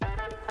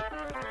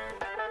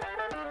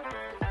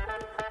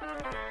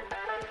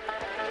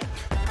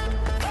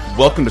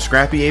Welcome to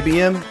Scrappy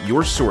ABM,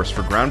 your source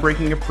for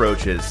groundbreaking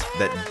approaches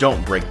that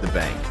don't break the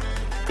bank.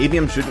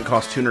 ABM shouldn't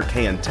cost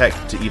 $200K in tech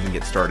to even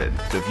get started.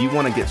 So if you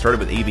want to get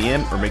started with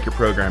ABM or make your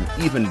program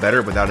even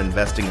better without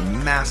investing a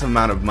massive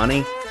amount of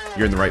money,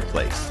 you're in the right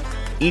place.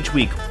 Each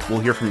week, we'll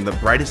hear from the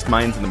brightest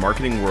minds in the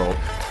marketing world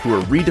who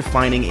are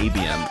redefining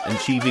ABM and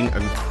achieving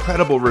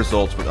incredible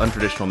results with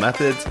untraditional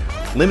methods,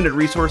 limited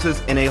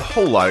resources, and a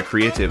whole lot of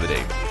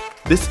creativity.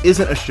 This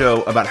isn't a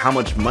show about how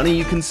much money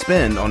you can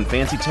spend on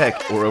fancy tech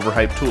or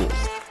overhyped tools.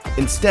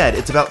 Instead,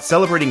 it's about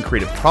celebrating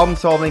creative problem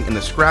solving and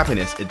the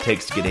scrappiness it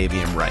takes to get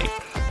ABM right.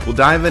 We'll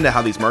dive into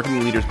how these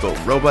marketing leaders built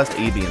robust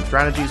ABM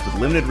strategies with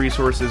limited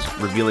resources,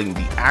 revealing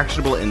the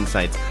actionable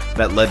insights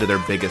that led to their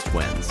biggest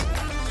wins.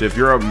 So if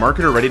you're a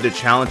marketer ready to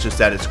challenge the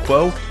status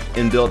quo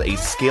and build a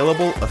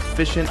scalable,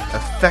 efficient,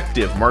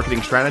 effective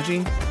marketing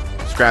strategy,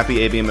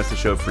 Scrappy ABM is the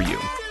show for you.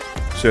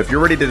 So if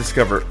you're ready to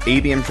discover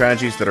ABM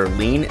strategies that are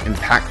lean,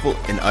 impactful,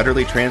 and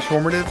utterly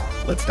transformative,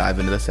 let's dive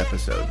into this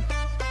episode.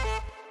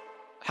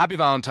 Happy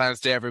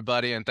Valentine's Day,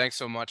 everybody, and thanks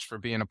so much for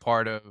being a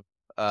part of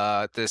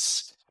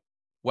this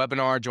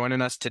webinar,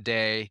 joining us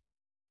today.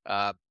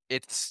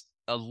 It's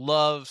a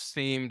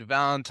love-themed,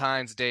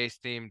 Valentine's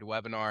Day-themed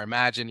webinar.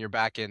 Imagine you're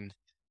back in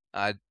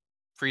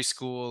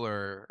preschool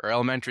or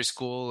elementary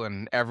school,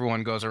 and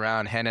everyone goes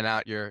around handing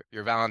out your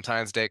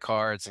Valentine's Day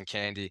cards and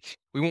candy.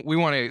 We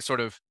want to sort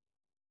of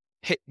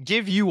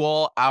give you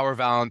all our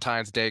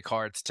Valentine's Day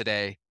cards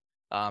today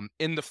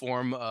in the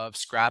form of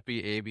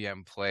scrappy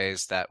ABM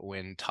plays that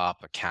win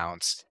top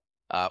accounts.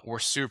 We're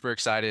super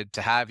excited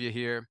to have you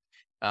here.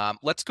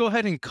 Let's go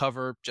ahead and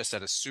cover just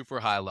at a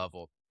super high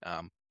level.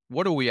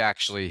 What are we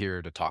actually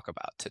here to talk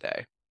about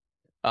today?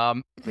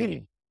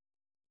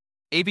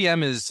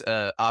 ABM is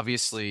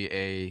obviously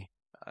a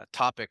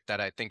topic that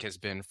I think has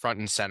been front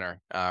and center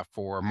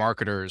for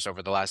marketers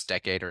over the last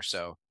decade or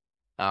so.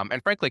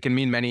 And frankly, can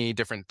mean many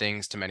different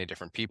things to many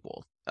different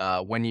people.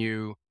 When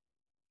you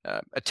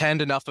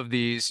attend enough of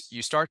these,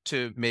 you start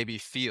to maybe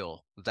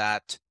feel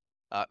that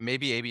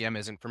maybe ABM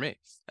isn't for me.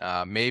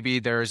 Maybe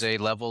there's a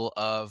level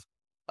of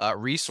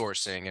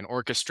resourcing and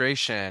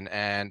orchestration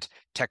and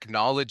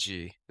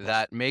technology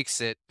that makes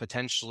it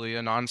potentially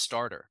a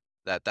non-starter.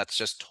 That's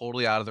just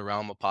totally out of the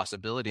realm of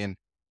possibility. And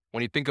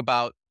when you think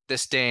about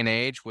this day and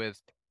age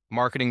with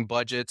marketing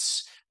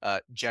budgets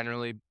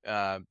generally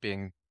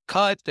being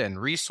cut and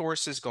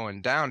resources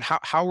going down,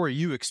 how are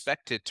you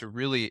expected to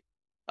really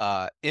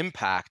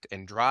impact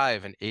and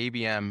drive an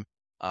ABM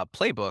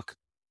playbook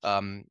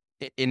in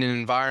an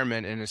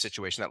environment, in a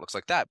situation that looks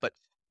like that? But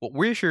what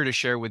we're here to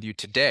share with you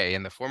today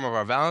in the form of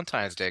our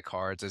Valentine's Day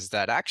cards is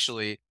that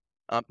actually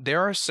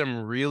there are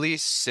some really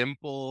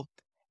simple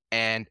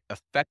and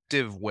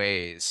effective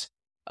ways,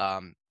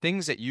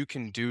 things that you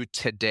can do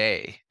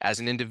today as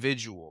an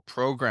individual,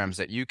 programs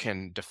that you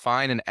can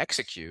define and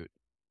execute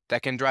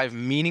that can drive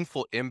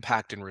meaningful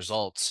impact and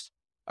results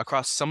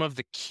across some of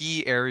the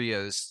key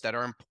areas that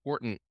are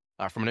important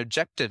from an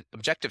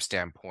objective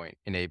standpoint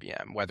in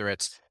ABM, whether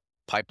it's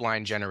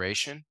pipeline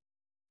generation,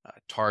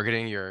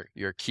 targeting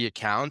your key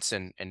accounts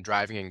and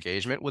driving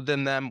engagement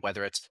within them,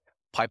 whether it's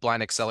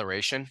pipeline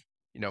acceleration,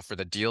 for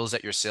the deals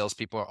that your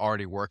salespeople are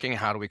already working,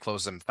 how do we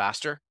close them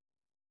faster?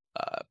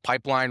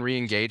 Pipeline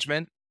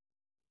re-engagement.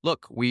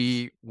 Look,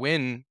 we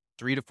win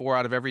 3 to 4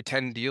 out of every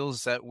 10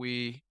 deals that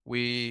we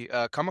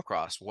come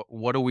across.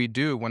 What do we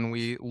do when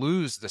we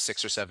lose the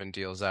 6 or 7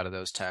 deals out of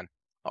those 10?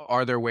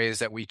 Are there ways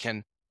that we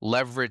can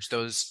leverage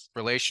those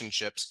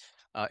relationships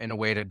in a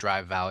way to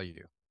drive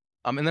value?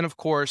 And then, of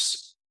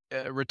course,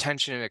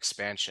 retention and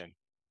expansion.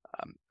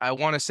 I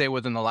want to say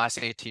within the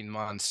last 18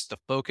 months, the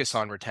focus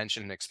on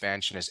retention and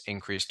expansion has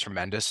increased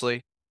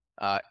tremendously.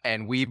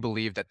 And we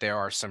believe that there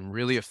are some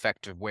really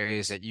effective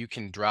ways that you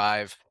can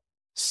drive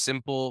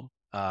simple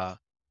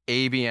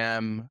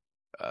ABM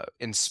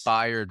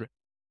inspired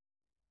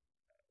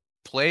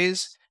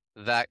plays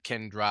that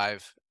can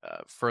drive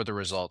further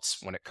results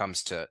when it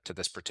comes to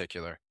this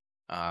particular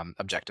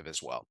objective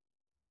as well.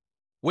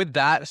 With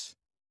that,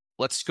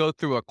 let's go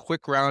through a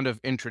quick round of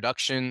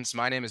introductions.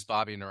 My name is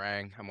Bobby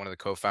Narang. I'm one of the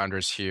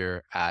co-founders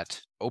here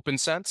at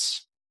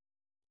Opensense.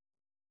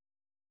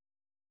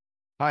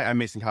 Hi, I'm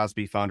Mason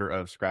Cosby, founder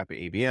of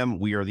Scrappy ABM.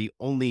 We are the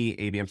only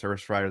ABM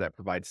service provider that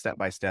provides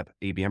step-by-step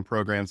ABM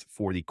programs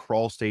for the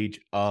crawl stage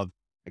of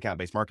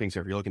account-based marketing. So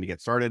if you're looking to get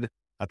started,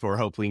 that's what we're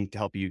hoping to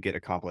help you get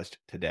accomplished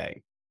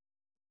today.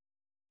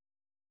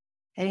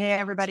 Hey,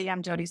 everybody.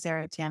 I'm Jody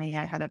Saratiani.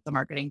 I head up the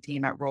marketing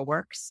team at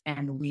Rollworks,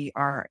 and we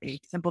are a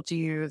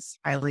simple-to-use,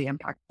 highly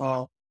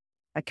impactful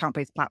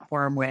account-based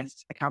platform with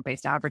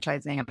account-based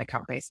advertising and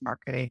account-based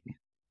marketing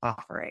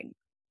offering.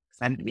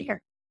 Excited to be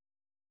here.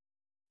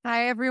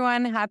 Hi,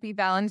 everyone. Happy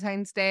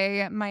Valentine's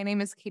Day. My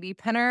name is Katie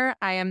Penner.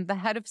 I am the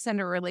head of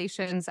Sender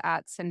Relations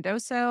at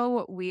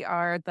Sendoso. We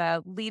are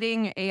the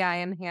leading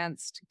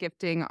AI-enhanced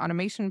gifting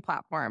automation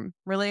platform.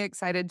 Really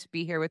excited to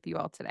be here with you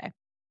all today.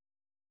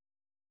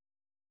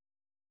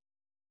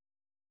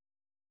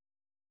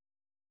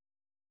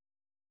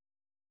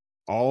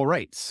 All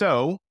right.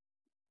 So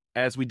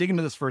as we dig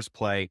into this first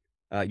play,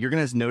 you're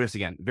going to notice,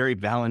 again, very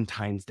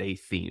Valentine's Day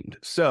themed.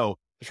 So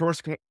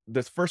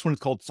this first one is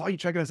called Saw You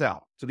Checking Us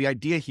Out. So the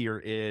idea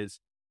here is,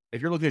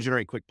 if you're looking to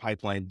generate quick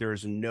pipeline,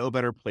 there's no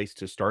better place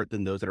to start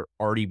than those that are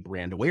already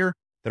brand aware,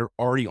 that are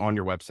already on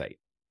your website.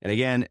 And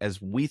again,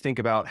 as we think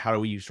about how do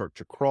we start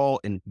to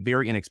crawl in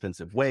very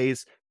inexpensive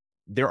ways,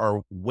 there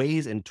are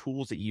ways and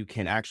tools that you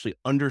can actually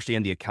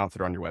understand the accounts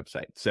that are on your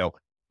website. So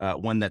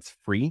one that's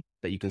free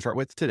that you can start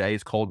with today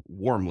is called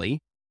Warmly.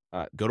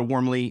 Go to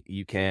Warmly,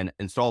 you can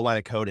install a line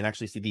of code and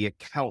actually see the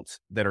accounts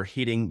that are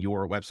hitting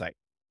your website.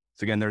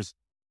 So again,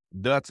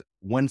 that's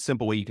one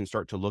simple way you can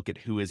start to look at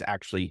who is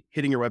actually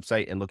hitting your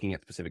website and looking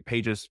at specific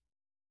pages.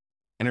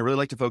 And I really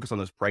like to focus on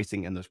those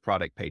pricing and those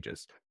product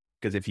pages,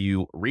 because if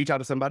you reach out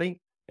to somebody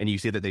and you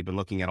see that they've been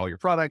looking at all your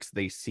products,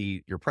 they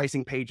see your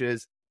pricing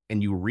pages,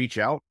 and you reach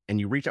out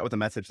with a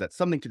message that's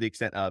something to the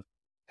extent of,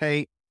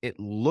 hey, it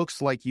looks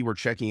like you were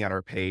checking out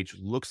our page,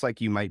 looks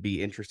like you might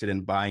be interested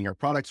in buying our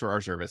products or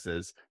our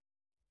services.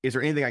 Is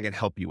there anything I can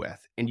help you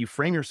with? And you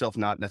frame yourself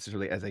not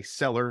necessarily as a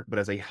seller, but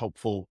as a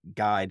helpful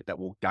guide that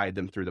will guide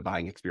them through the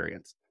buying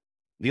experience.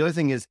 The other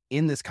thing is,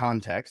 in this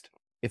context,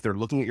 if they're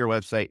looking at your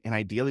website, and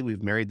ideally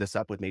we've married this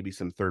up with maybe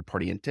some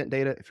third-party intent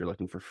data. If you're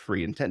looking for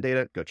free intent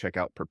data, go check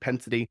out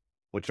Propensity,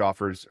 which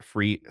offers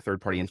free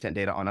third-party intent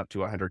data on up to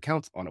 100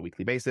 accounts on a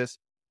weekly basis.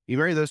 You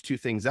marry those two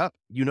things up,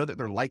 you know that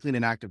they're likely in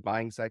an active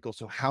buying cycle.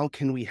 So how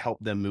can we help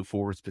them move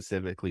forward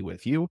specifically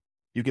with you?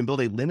 You can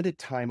build a limited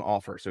time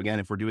offer. So again,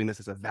 if we're doing this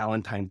as a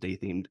Valentine's Day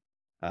themed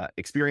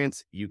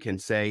experience, you can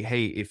say,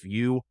 hey, if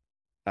you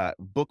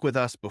book with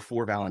us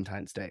before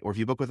Valentine's Day, or if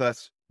you book with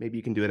us, maybe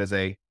you can do it as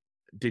a,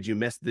 did you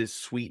miss this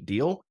sweet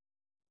deal?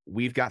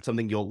 We've got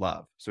something you'll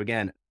love. So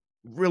again,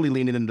 really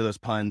leaning into those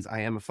puns.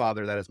 I am a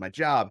father. That is my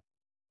job.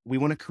 We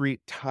want to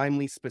create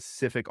timely,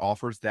 specific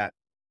offers that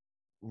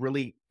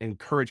really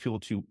encourage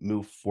people to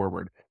move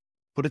forward.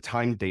 Put a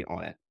time date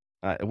on it.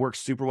 It works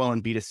super well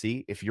in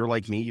B2C. If you're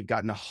like me, you've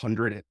gotten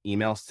 100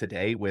 emails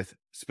today with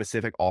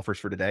specific offers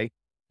for today.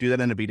 Do that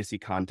in a B2C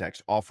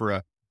context.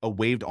 Offer a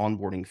waived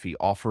onboarding fee.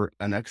 Offer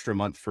an extra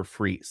month for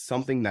free.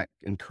 Something that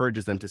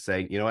encourages them to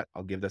say, you know what,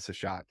 I'll give this a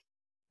shot.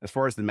 As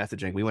far as the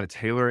messaging, we want to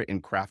tailor it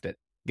and craft it.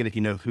 Again, if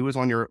you know who is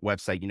on your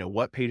website, you know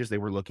what pages they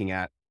were looking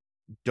at,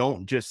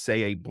 don't just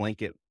say a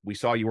blanket, we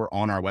saw you were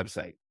on our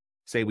website.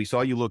 Say, we saw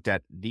you looked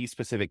at these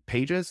specific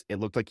pages. It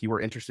looked like you were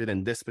interested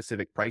in this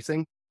specific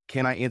pricing.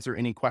 Can I answer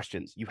any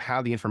questions? You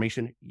have the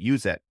information,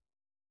 use it.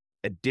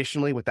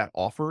 Additionally, with that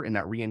offer and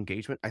that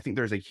re-engagement, I think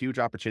there's a huge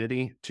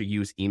opportunity to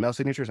use email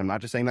signatures. I'm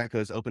not just saying that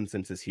because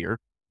Opensense is here,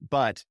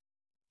 but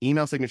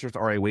email signatures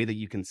are a way that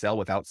you can sell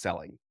without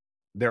selling.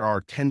 There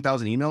are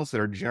 10,000 emails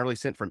that are generally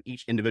sent from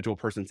each individual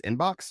person's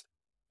inbox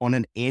on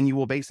an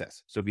annual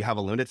basis. So if you have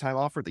a limited time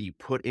offer that you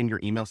put in your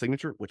email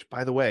signature, which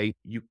by the way,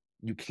 you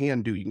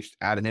can do, you can just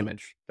add an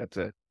image. That's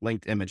a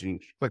linked image and you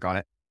click on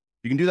it.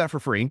 You can do that for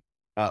free.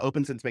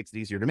 Opensense makes it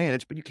easier to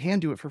manage, but you can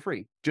do it for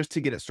free just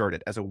to get it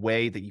started as a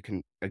way that you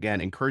can,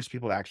 again, encourage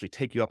people to actually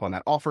take you up on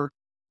that offer.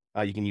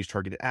 You can use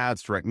targeted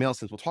ads, direct mail,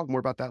 since we'll talk more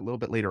about that a little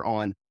bit later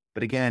on.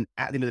 But again,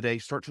 at the end of the day,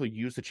 start to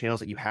use the channels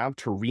that you have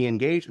to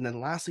re-engage. And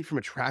then lastly, from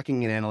a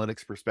tracking and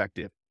analytics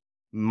perspective,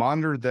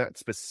 monitor that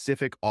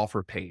specific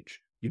offer page.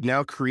 You've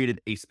now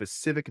created a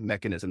specific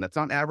mechanism that's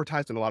not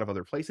advertised in a lot of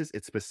other places.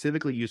 It's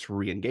specifically used for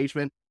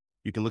re-engagement.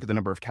 You can look at the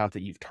number of accounts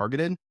that you've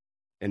targeted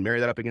and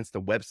marry that up against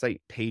the website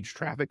page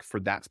traffic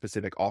for that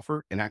specific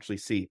offer and actually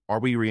see,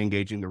 are we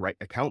re-engaging the right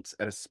accounts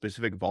at a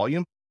specific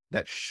volume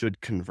that should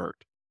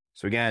convert?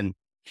 So again,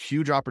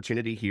 huge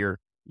opportunity here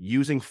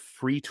using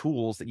free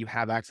tools that you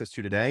have access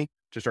to today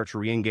to start to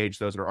re-engage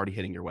those that are already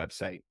hitting your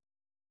website.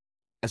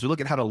 As we look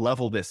at how to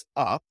level this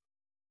up,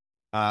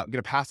 I'm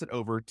going to pass it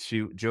over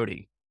to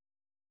Jody.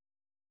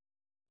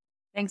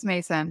 Thanks,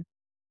 Mason.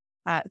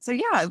 So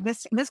yeah,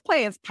 this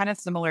play is kind of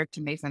similar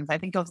to Mason's. I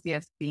think you'll see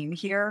a theme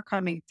here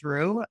coming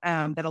through,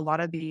 that a lot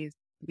of these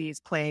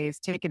plays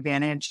take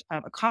advantage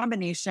of a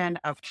combination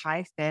of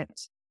high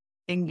fit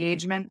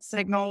engagement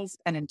signals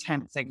and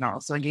intent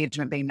signals. So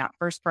engagement being that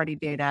first party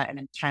data and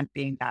intent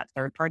being that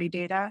third party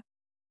data.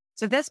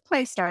 So this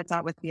play starts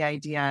out with the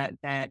idea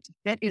that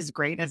fit is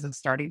great as a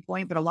starting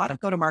point, but a lot of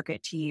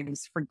go-to-market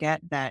teams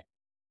forget that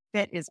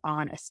fit is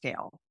on a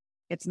scale.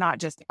 It's not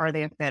just, are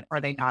they a fit? Are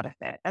they not a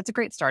fit? That's a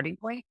great starting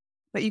point.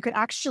 But you could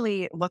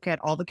actually look at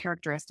all the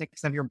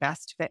characteristics of your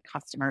best fit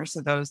customers.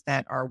 So those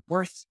that are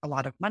worth a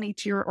lot of money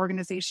to your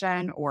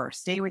organization or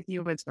stay with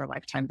you as their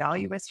lifetime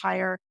value is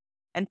higher,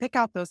 and pick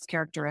out those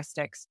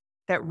characteristics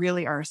that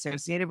really are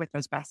associated with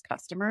those best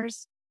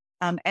customers.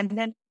 And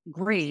then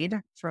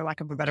grade, for lack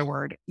of a better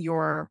word,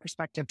 your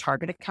prospective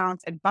target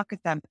accounts and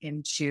bucket them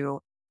into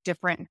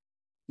different,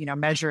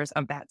 measures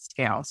of that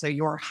scale. So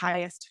your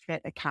highest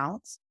fit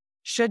accounts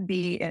should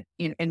be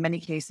in many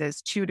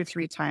cases 2 to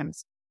 3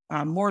 times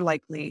more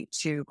likely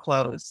to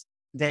close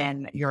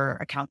than your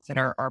accounts that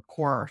are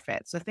poor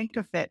fit. So think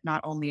of fit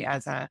not only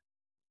as a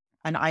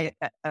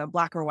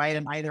black or white,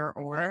 an either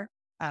or,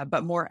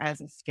 but more as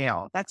a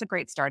scale. That's a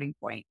great starting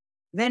point.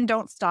 then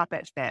don't stop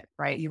at fit,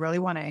 right? You really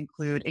want to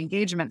include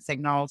engagement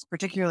signals,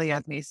 particularly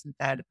as Mason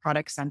said,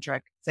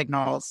 product-centric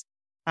signals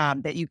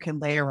that you can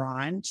layer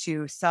on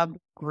to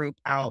subgroup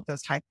out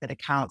those high fit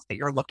accounts that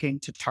you're looking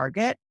to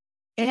target.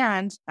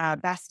 And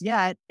best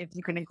yet, if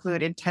you can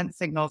include intent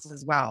signals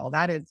as well,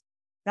 that is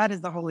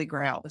the holy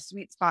grail, the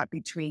sweet spot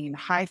between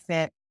high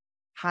fit,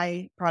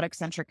 high product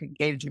centric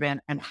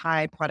engagement, and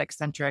high product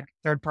centric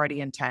third party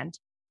intent.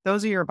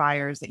 Those are your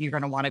buyers that you're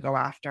going to want to go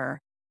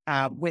after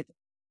with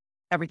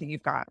everything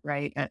you've got,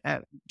 right?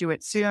 Do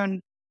it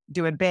soon,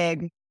 do it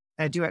big,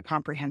 do it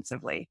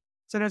comprehensively.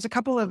 So there's a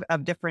couple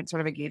of different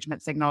sort of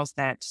engagement signals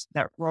that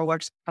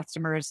Rollworks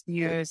customers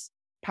use.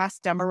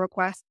 Past demo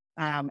requests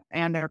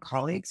and their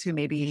colleagues who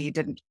maybe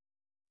didn't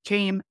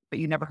came, but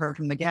you never heard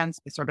from them again. So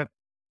they sort of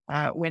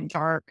went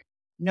dark.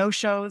 No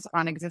shows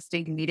on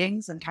existing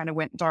meetings and kind of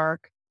went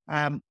dark.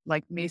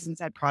 Like Mason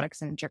said,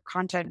 products and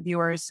content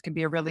viewers can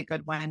be a really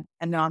good one.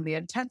 And then on the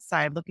intent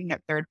side, looking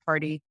at third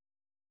party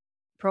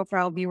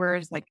profile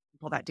viewers, like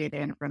pull that data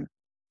in from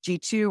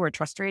G2 or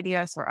Trust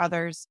Radius or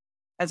others,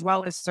 as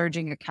well as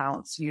surging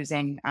accounts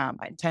using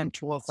intent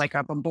tools like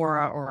a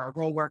Bombora or a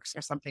Rollworks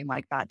or something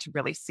like that to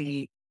really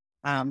see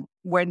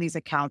when these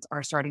accounts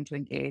are starting to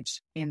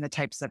engage in the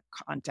types of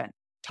content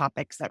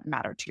topics that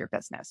matter to your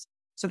business.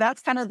 So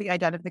that's kind of the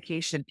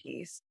identification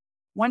piece.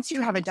 Once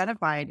you have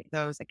identified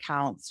those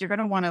accounts, you're going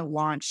to want to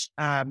launch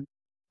a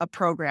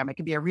program. It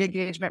could be a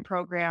re-engagement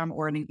program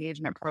or an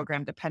engagement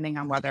program, depending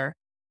on whether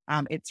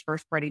it's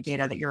first-party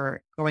data that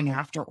you're going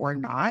after or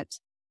not.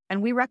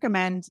 And we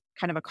recommend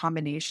kind of a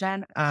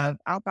combination of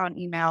outbound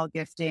email,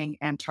 gifting,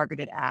 and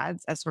targeted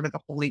ads as sort of the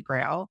holy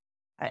grail.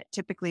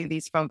 Typically,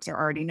 these folks are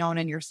already known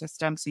in your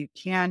system, so you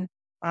can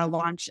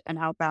launch an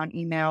outbound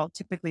email.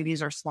 Typically,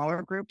 these are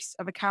smaller groups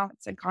of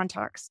accounts and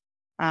contacts.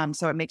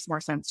 So it makes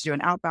more sense to do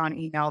an outbound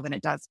email than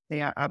it does, say,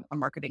 a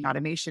marketing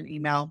automation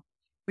email.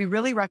 We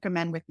really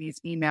recommend with these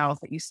emails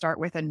that you start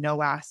with a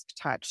no ask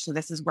touch. So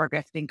this is where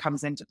gifting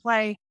comes into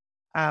play.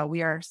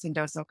 We are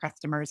Sendoso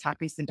customers,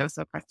 happy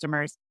Sendoso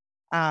customers.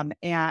 And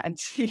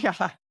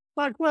yeah,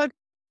 look.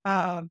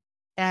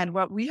 And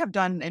what we have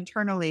done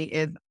internally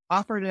is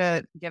offer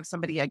to give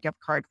somebody a gift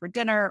card for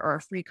dinner or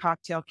a free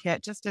cocktail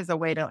kit, just as a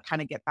way to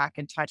kind of get back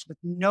in touch with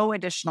no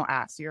additional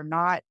ask. So you're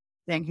not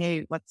saying,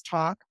 hey, let's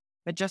talk,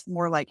 but just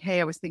more like, hey,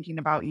 I was thinking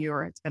about you,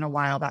 or it's been a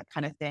while, that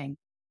kind of thing.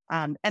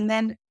 And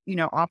then,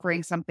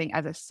 offering something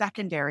as a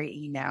secondary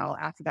email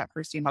after that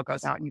first email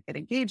goes out and you get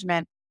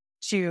engagement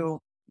to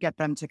get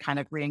them to kind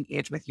of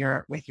re-engage with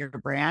your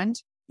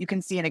brand. You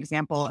can see an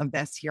example of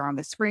this here on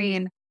the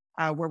screen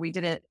where we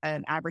did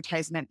an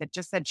advertisement that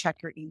just said, check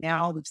your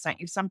email. We've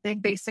sent you something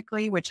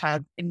basically, which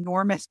had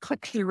enormous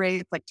click-through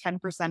rates, like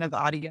 10% of the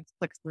audience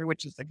clicks through,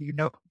 which is, if you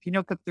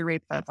know click-through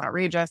rates, that's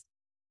outrageous.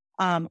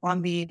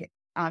 On the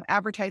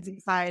advertising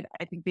side,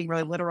 I think being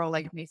really literal,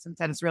 like Mason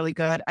said, is really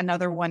good.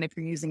 Another one, if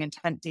you're using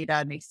intent data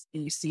and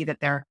you see that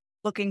they're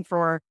looking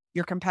for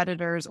your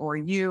competitors or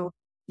you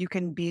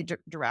can be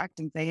direct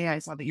and say, hey, I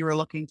saw that you were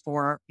looking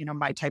for,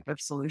 my type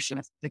of solution.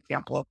 As an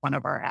example of one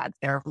of our ads,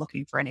 they're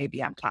looking for an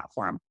ABM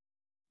platform.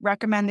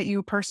 Recommend that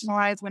you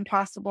personalize when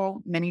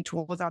possible. Many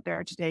tools out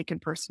there today can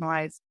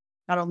personalize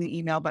not only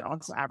email, but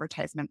also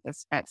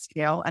advertisements at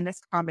scale. And this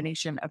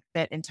combination of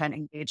fit, intent,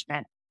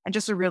 engagement, and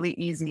just a really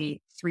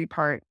easy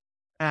 3-part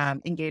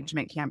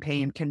engagement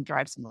campaign can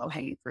drive some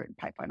low-hanging fruit and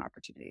pipeline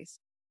opportunities.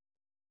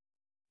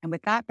 And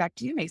with that, back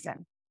to you,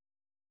 Mason.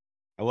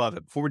 I love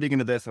it. Before we dig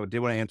into this, I did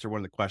want to answer one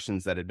of the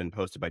questions that had been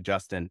posted by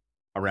Justin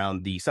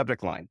around the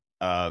subject line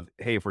of,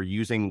 hey, if we're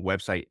using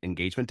website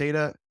engagement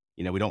data,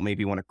 we don't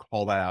maybe want to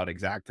call that out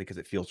exactly because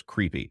it feels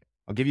creepy.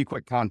 I'll give you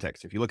quick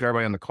context. If you look at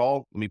everybody on the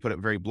call, let me put it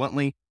very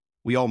bluntly.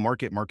 We all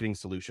market marketing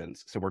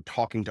solutions. So we're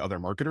talking to other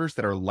marketers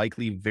that are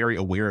likely very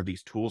aware of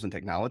these tools and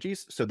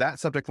technologies. So that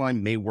subject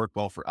line may work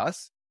well for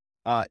us.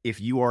 If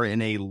you are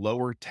in a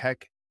lower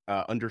tech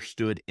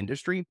understood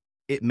industry,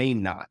 it may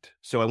not.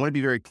 So I want to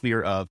be very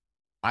clear of,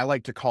 I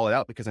like to call it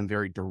out because I'm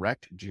very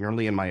direct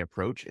generally in my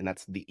approach, and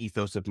that's the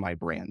ethos of my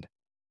brand.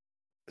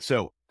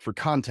 So for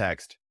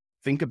context,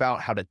 think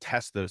about how to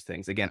test those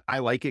things. Again, I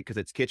like it because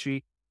it's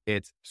kitschy.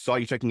 It's saw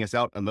you checking us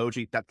out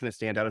emoji. That's going to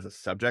stand out as a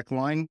subject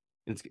line.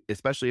 And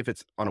especially if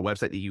it's on a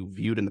website that you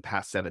viewed in the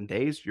past 7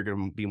 days, you're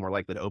going to be more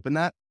likely to open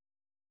that.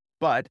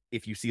 But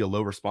if you see a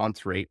low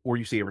response rate or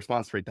you see a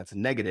response rate that's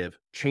negative,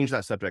 change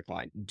that subject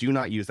line. Do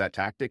not use that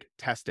tactic,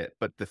 test it.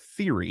 But the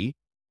theory,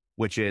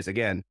 which is,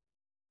 again,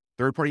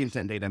 third-party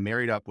intent data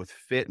married up with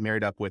fit,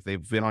 married up with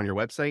they've been on your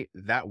website,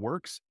 that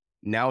works.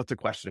 Now it's a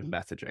question of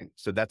messaging.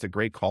 So that's a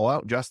great call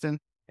out, Justin,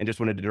 and just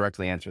wanted to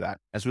directly answer that.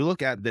 As we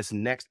look at this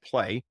next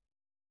play,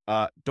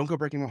 don't go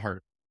breaking my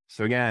heart.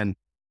 So again,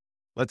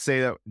 let's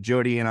say that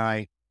Jody and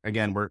I,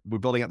 again, we're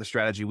building out the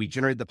strategy. We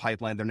generated the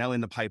pipeline. They're now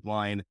in the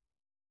pipeline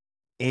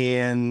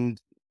and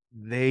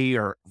they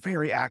are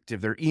very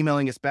active. They're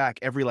emailing us back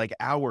every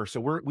hour. So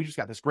we just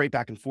got this great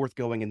back and forth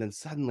going. And then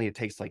suddenly it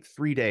takes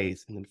 3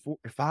 days and then 4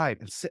 or 5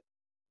 and 6.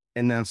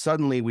 And then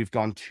suddenly we've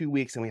gone 2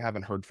 weeks and we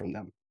haven't heard from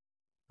them.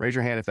 Raise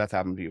your hand if that's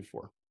happened to you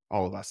before.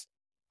 All of us.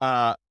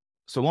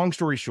 So long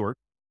story short,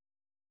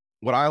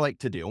 what I like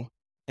to do,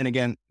 and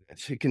again,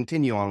 to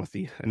continue on with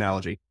the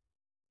analogy,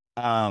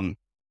 I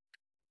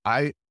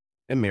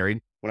am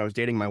married. When I was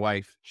dating my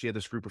wife, she had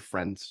this group of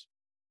friends.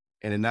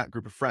 And in that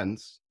group of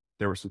friends,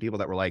 there were some people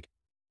that were like,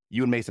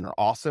 you and Mason are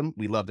awesome.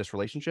 We love this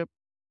relationship.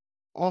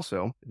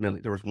 Also,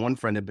 admittedly, there was one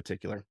friend in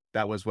particular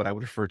that was what I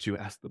would refer to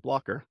as the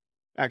blocker.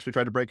 Actually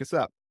tried to break us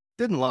up.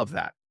 Didn't love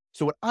that.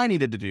 So what I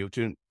needed to do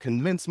to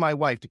convince my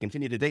wife to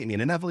continue to date me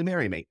and inevitably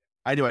marry me,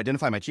 I had to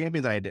identify my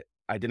champions. I had to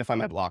identify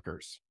my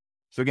blockers.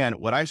 So again,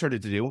 what I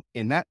started to do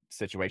in that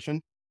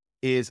situation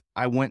is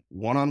I went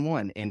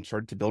one-on-one and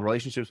started to build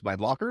relationships with my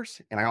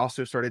blockers. And I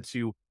also started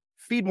to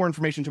feed more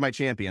information to my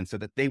champions so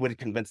that they would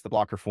convince the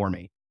blocker for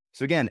me.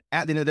 So again,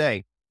 at the end of the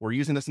day, we're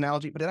using this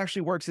analogy, but it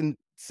actually works in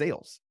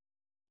sales.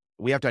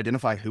 We have to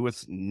identify who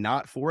is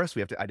not for us.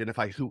 We have to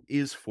identify who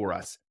is for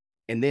us.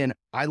 And then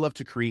I love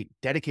to create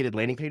dedicated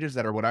landing pages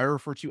that are what I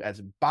refer to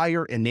as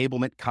buyer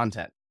enablement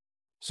content.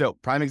 So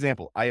prime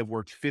example, I have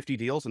worked 50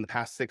 deals in the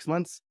past 6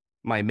 months.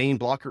 My main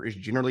blocker is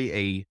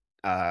generally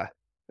a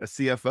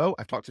CFO.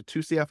 I've talked to 2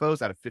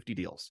 CFOs out of 50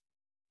 deals.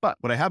 But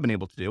what I have been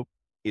able to do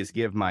is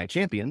give my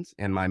champions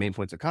and my main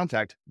points of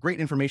contact great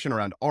information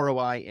around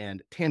ROI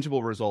and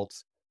tangible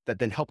results that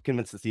then help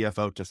convince the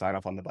CFO to sign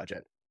off on the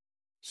budget.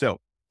 So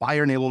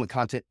buyer enablement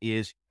content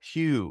is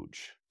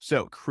huge.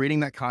 So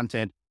creating that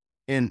content,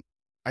 and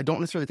I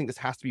don't necessarily think this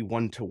has to be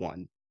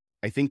one-to-one.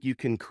 I think you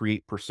can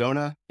create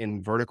persona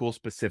and vertical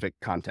specific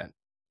content.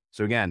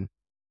 So again,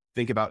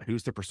 think about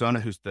who's the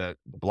persona, who's the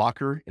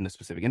blocker in the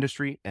specific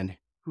industry, and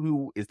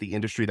who is the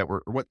industry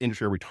or what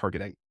industry are we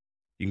targeting?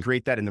 You can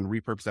create that and then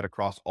repurpose that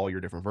across all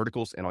your different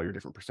verticals and all your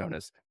different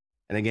personas.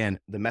 And again,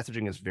 the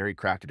messaging is very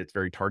crafted. It's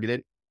very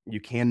targeted. You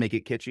can make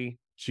it kitschy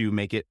to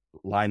make it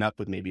line up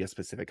with maybe a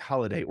specific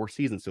holiday or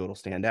season so it'll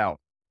stand out.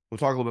 We'll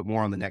talk a little bit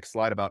more on the next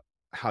slide about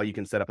how you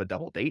can set up a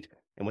double date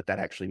and what that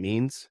actually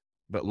means.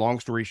 But long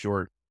story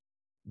short,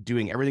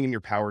 doing everything in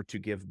your power to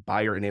give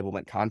buyer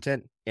enablement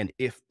content. And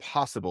if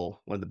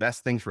possible, one of the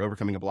best things for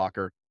overcoming a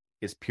blocker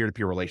is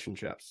peer-to-peer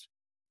relationships.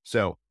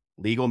 So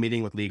legal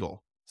meeting with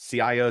legal,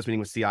 CIOs meeting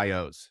with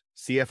CIOs,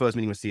 CFOs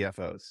meeting with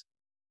CFOs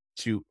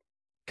to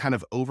kind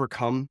of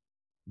overcome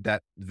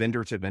that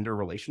vendor-to-vendor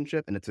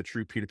relationship. And it's a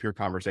true peer-to-peer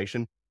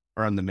conversation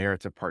around the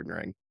merits of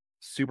partnering.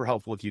 Super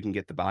helpful if you can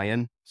get the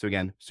buy-in. So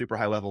again, super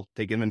high level,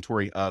 take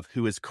inventory of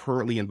who is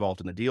currently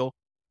involved in the deal,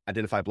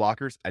 identify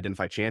blockers,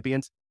 identify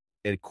champions,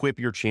 equip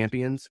your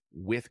champions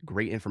with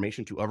great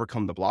information to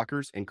overcome the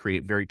blockers and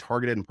create very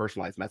targeted and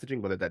personalized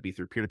messaging, whether that be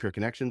through peer-to-peer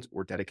connections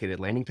or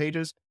dedicated landing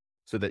pages,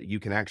 so that you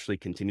can actually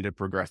continue to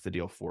progress the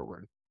deal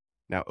forward.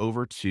 Now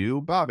over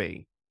to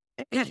Bobby.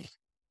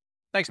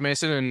 Thanks,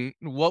 Mason. And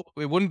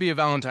it wouldn't be a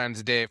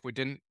Valentine's Day if we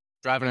didn't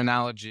drive an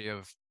analogy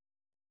of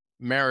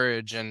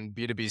marriage and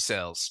B2B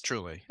sales,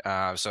 truly.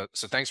 So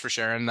thanks for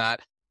sharing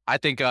that. I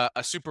think a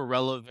super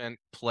relevant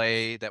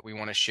play that we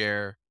want to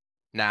share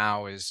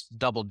now is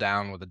double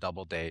down with a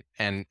double date.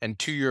 And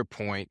to your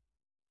point,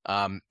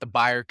 the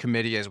buyer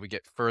committee, as we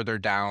get further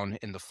down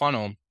in the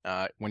funnel,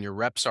 when your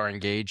reps are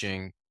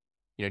engaging,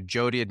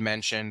 Jody had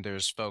mentioned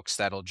there's folks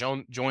that'll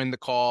join the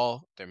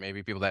call. There may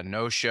be people that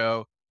no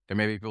show. There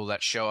may be people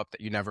that show up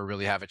that you never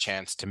really have a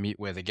chance to meet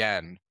with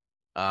again.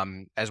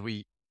 As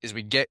we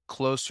get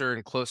closer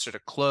and closer to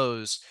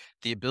close,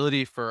 the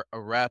ability for a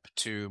rep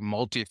to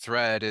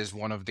multi-thread is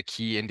one of the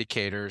key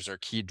indicators or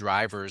key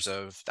drivers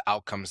of the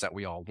outcomes that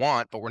we all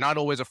want, but we're not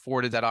always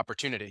afforded that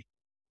opportunity.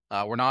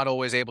 We're not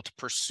always able to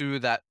pursue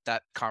that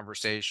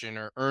conversation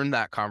or earn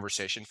that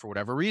conversation for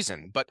whatever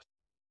reason. But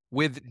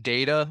with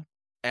data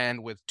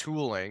and with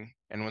tooling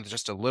and with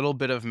just a little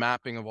bit of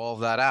mapping of all of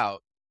that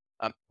out,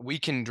 we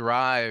can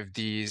drive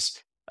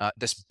this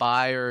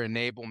buyer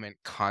enablement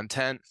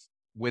content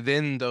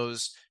within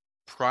those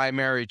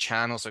primary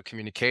channels of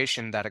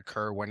communication that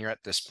occur when you're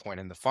at this point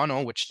in the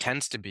funnel, which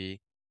tends to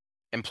be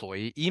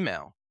employee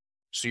email.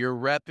 So your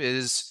rep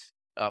is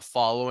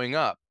following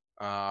up,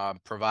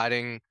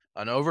 providing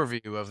an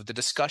overview of the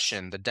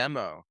discussion, the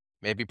demo,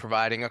 maybe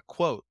providing a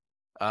quote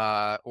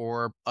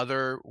or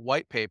other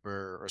white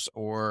papers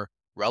or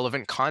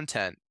relevant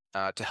content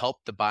to help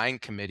the buying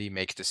committee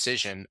make a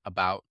decision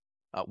about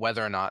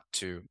whether or not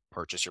to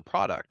purchase your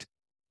product.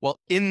 Well,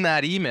 in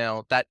that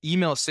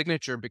email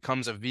signature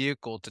becomes a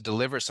vehicle to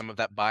deliver some of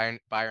that buyer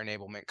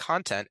enablement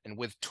content. And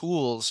with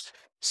tools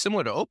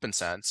similar to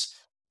Opensense,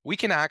 we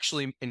can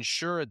actually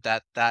ensure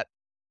that that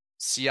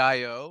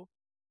CIO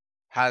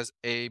has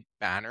a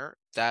banner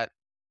that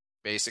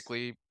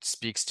basically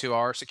speaks to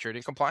our security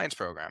and compliance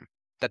program,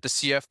 that the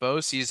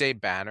CFO sees a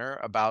banner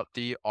about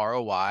the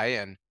ROI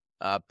and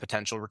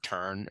potential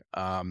return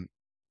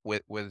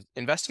with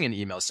investing in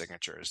email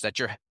signatures, that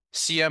your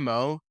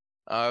CMO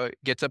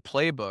gets a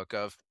playbook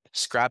of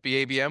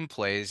scrappy ABM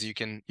plays you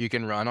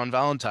can run on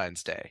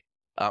Valentine's Day.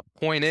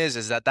 Point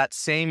is that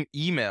same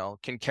email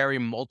can carry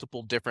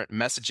multiple different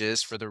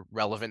messages for the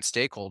relevant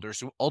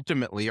stakeholders who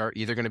ultimately are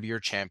either going to be your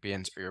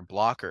champions or your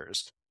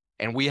blockers.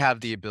 And we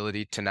have the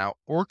ability to now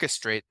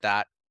orchestrate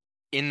that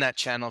in that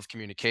channel of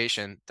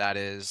communication that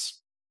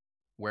is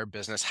where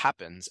business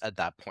happens at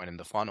that point in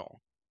the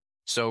funnel.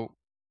 So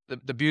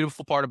the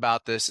beautiful part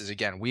about this is,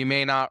 again, we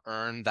may not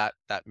earn that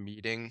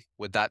meeting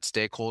with that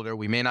stakeholder.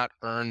 We may not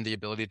earn the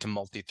ability to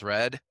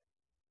multi-thread,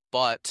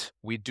 but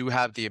we do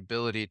have the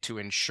ability to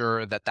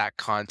ensure that that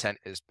content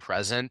is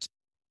present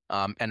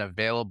and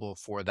available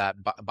for that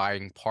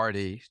buying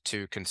party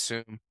to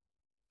consume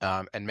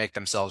and make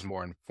themselves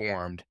more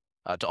informed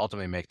to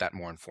ultimately make that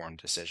more informed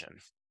decision.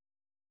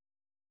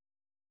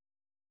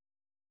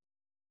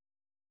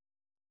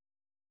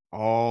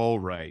 All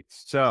right.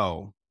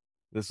 So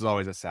this is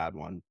always a sad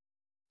one.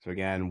 So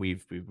again,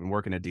 we've been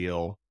working a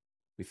deal.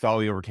 We thought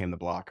we overcame the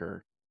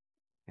blocker,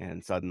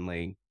 and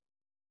suddenly,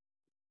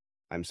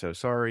 I'm so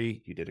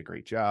sorry. You did a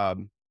great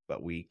job,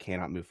 but we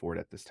cannot move forward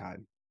at this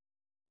time.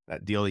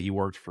 That deal that you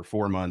worked for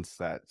 4 months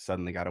that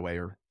suddenly got away,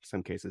 or in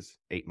some cases,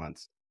 8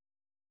 months.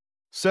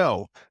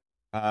 So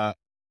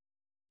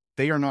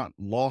they are not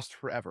lost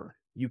forever.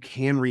 You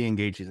can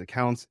re-engage these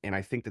accounts. And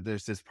I think that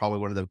this is probably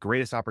one of the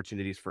greatest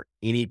opportunities for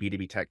any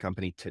B2B tech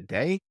company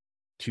today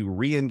to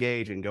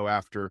re-engage and go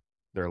after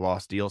their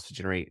lost deals to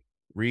generate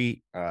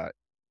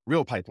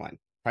real pipeline,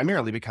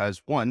 primarily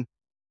because 1,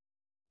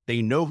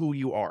 they know who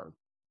you are.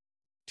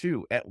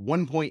 2, at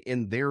one point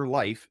in their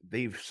life,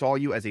 they saw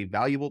you as a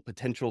valuable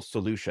potential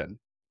solution.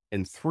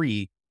 And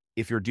 3,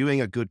 if you're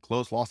doing a good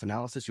close loss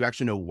analysis, you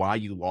actually know why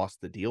you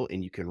lost the deal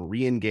and you can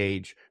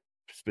re-engage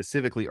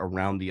specifically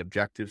around the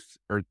objectives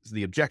or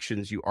the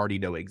objections you already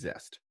know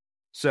exist.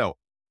 So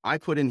I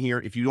put in here,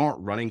 if you aren't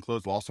running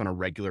close loss on a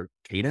regular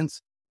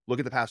cadence, look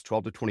at the past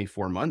 12 to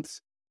 24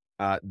 months.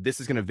 This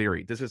is going to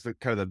vary. This is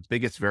kind of the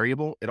biggest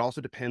variable. It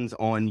also depends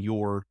on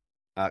your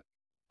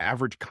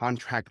average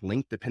contract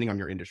length, depending on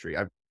your industry.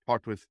 I've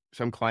talked with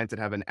some clients that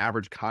have an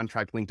average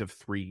contract length of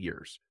 3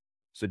 years.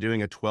 So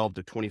doing a 12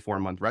 to 24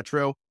 month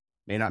retro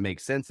may not make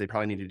sense. They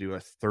probably need to do a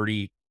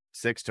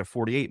 36 to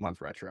 48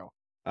 month retro.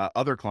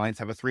 Other clients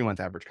have a 3-month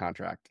average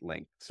contract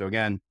length. So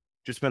again,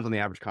 just depends on the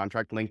average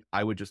contract length.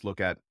 I would just look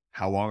at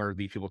how long are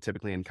these people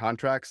typically in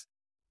contracts,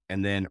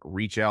 and then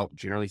reach out,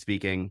 generally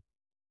speaking,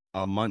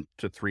 a month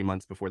to 3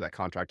 months before that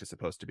contract is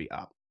supposed to be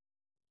up.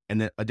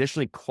 And then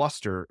additionally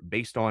cluster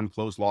based on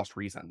close loss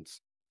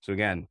reasons. So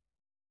again,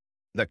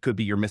 that could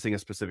be you're missing a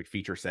specific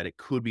feature set. It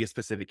could be a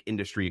specific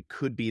industry. It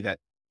could be that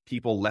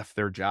people left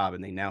their job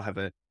and they now have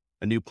a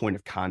new point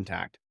of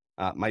contact.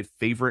 My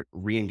favorite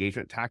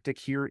re-engagement tactic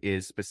here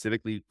is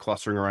specifically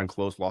clustering around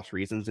close loss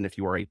reasons. And if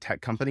you are a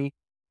tech company,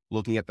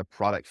 looking at the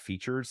product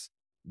features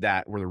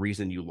that were the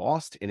reason you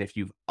lost. And if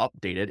you've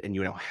updated and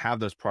you now have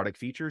those product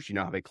features, you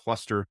now have a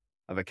cluster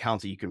of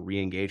accounts that you can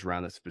re-engage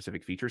around the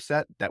specific feature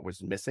set that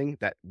was missing,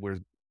 that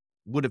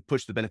would have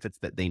pushed the benefits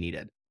that they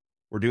needed.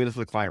 We're doing this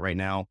with a client right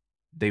now.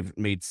 They've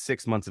made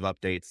 6 months of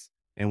updates,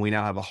 and we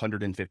now have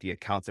 150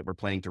 accounts that we're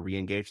planning to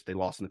re-engage that they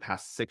lost in the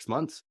past 6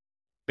 months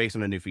based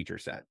on a new feature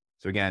set.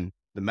 So again,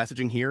 the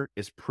messaging here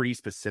is pretty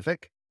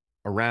specific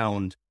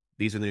around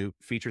these are the new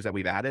features that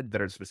we've added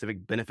that are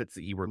specific benefits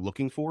that you were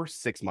looking for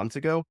 6 months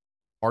ago.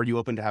 Are you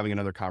open to having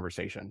another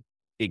conversation?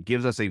 It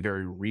gives us a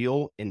very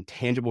real and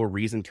tangible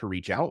reason to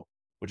reach out,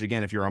 which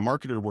again, if you're a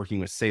marketer working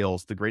with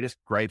sales, the greatest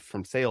gripe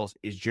from sales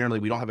is generally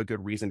we don't have a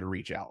good reason to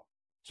reach out.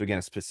 So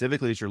again,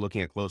 specifically as you're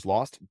looking at close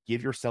lost,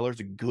 give your sellers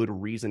a good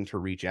reason to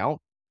reach out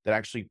that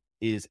actually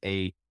is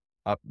a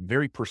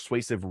very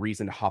persuasive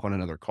reason to hop on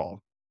another call.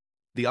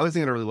 The other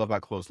thing that I really love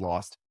about close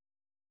lost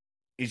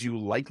is you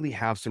likely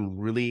have some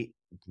really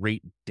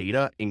great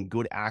data and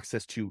good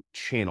access to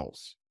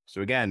channels.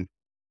 So again,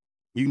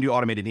 you can do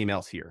automated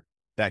emails here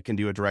that can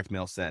do a direct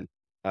mail send.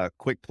 A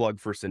quick plug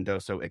for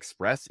Sendoso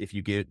Express. If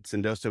you get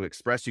Sendoso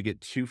Express, you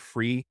get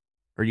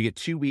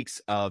 2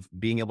 weeks of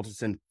being able to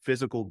send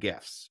physical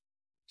gifts.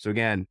 So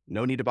again,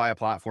 no need to buy a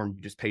platform.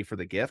 You just pay for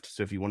the gift.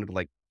 So if you wanted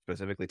to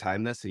specifically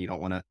time this and you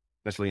don't want to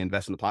necessarily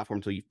invest in the platform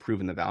until you've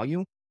proven the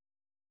value,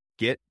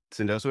 get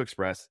Sendoso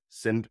Express,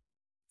 send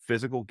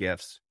physical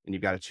gifts, and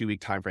you've got a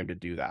 2-week time frame to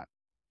do that.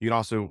 You can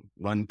also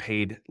run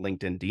paid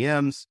LinkedIn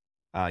DMs.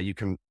 You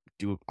can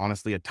do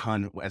honestly a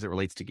ton as it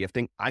relates to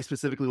gifting. I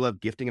specifically love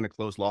gifting in a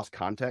closed loss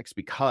context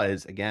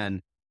because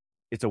again,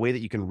 it's a way that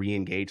you can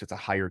re-engage. It's a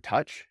higher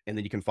touch, and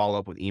then you can follow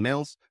up with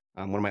emails.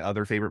 One of my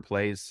other favorite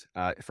plays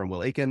from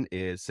Will Aiken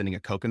is sending a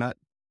coconut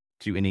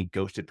to any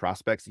ghosted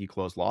prospects that you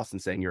close lost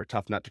and saying you're a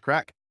tough nut to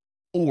crack,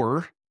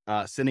 or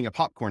sending a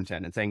popcorn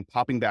tin and saying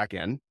popping back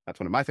in. That's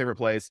one of my favorite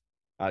plays.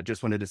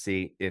 Just wanted to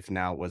see if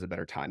now was a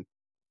better time.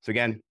 So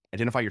again,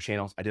 identify your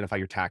channels, identify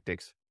your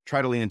tactics,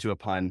 try to lean into a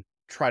pun,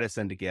 try to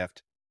send a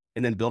gift,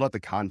 and then build out the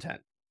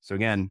content. So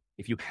again,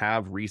 if you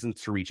have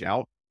reasons to reach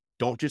out,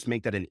 don't just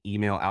make that an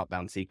email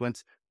outbound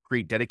sequence.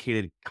 Create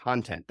dedicated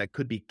content that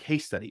could be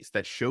case studies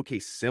that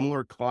showcase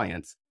similar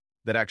clients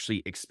that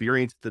actually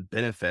experience the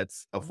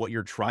benefits of what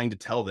you're trying to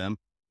tell them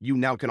you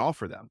now can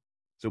offer them.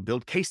 So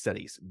build case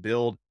studies,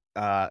 build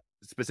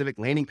specific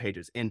landing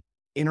pages and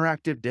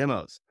interactive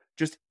demos,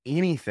 just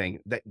anything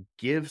that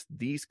gives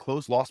these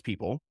close loss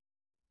people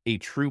a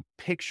true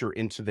picture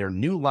into their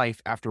new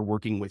life after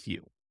working with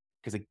you.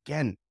 Because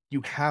again,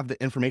 you have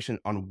the information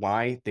on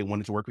why they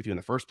wanted to work with you in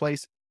the first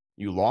place.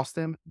 You lost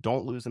them,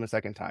 don't lose them a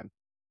second time.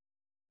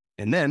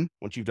 And then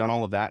once you've done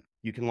all of that,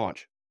 you can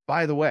launch.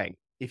 By the way,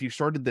 if you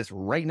started this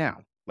right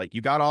now, like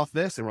you got off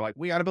this and we're like,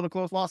 we got to build a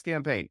closed loss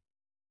campaign,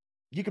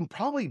 you can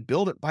probably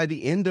build it by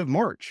the end of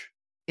March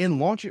and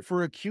launch it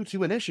for a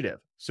Q2 initiative.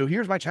 So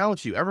here's my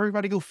challenge to you.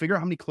 Everybody go figure out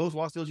how many closed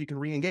loss deals you can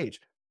re-engage.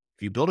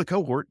 If you build a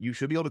cohort, you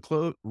should be able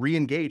to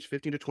re-engage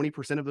 15 to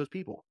 20% of those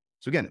people.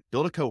 So again,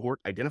 build a cohort,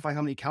 identify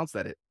how many accounts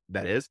that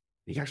is.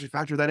 You can actually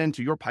factor that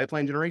into your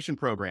pipeline generation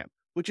program,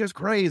 which is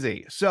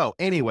crazy. So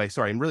anyway,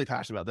 sorry, I'm really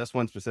passionate about this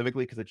one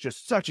specifically because it's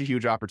just such a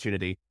huge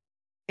opportunity.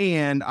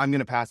 And I'm going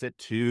to pass it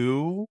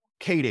to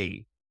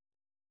Katie.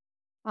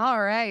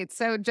 All right.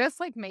 So just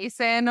like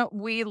Mason,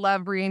 we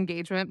love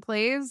re-engagement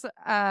plays.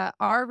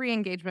 Our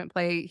re-engagement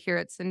play here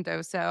at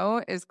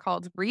Sendoso is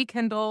called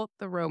Rekindle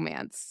the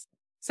Romance.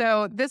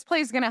 So this play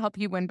is going to help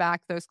you win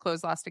back those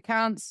closed lost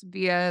accounts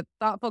via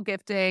thoughtful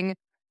gifting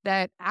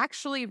that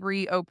actually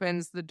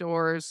reopens the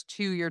doors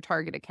to your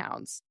target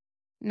accounts.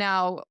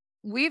 Now,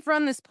 we've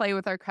run this play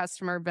with our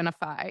customer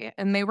Vinify,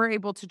 and they were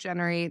able to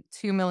generate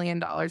 $2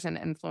 million in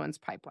influence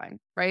pipeline,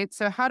 right?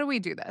 So how do we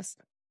do this?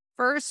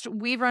 First,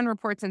 we run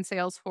reports in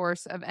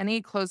Salesforce of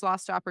any closed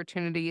lost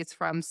opportunities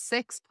from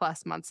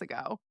 6+ months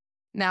ago.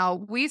 Now,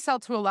 we sell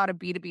to a lot of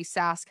B2B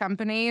SaaS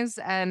companies,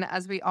 and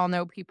as we all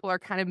know, people are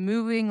kind of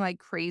moving like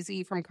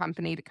crazy from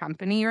company to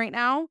company right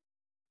now.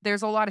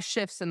 There's a lot of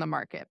shifts in the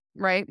market,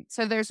 right?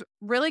 So there's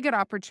really good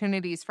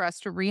opportunities for us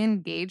to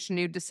re-engage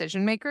new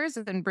decision makers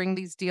and bring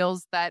these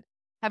deals that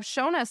have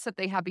shown us that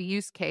they have a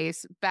use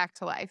case back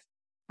to life.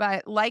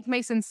 But like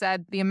Mason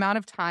said, the amount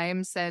of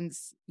time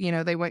since,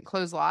 they went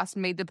closed lost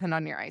may depend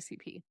on your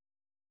ICP.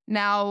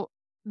 Now,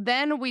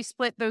 then we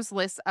split those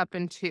lists up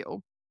in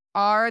two.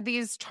 Are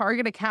these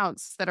target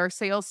accounts that our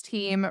sales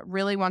team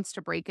really wants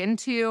to break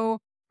into?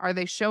 Are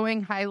they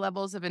showing high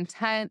levels of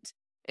intent?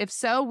 If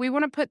so, we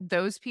want to put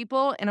those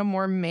people in a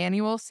more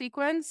manual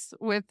sequence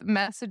with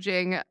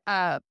messaging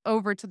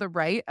over to the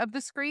right of the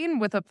screen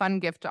with a fun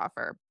gift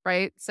offer,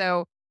 right?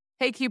 So,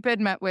 hey, Cupid,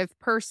 met with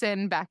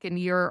person back in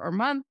year or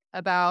month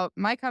about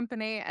my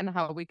company and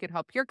how we could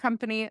help your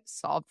company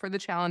solve for the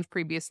challenge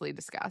previously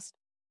discussed.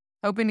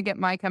 Hoping to get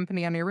my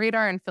company on your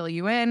radar and fill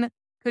you in.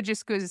 Could you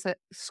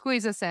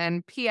squeeze us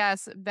in?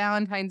 P.S.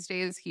 Valentine's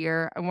Day is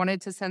here. I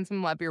wanted to send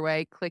some love your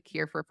way. Click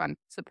here for a fun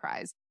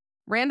surprise.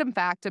 Random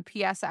fact, a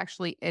PS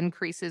actually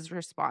increases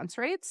response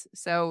rates.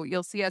 So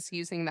you'll see us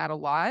using that a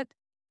lot.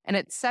 And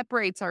it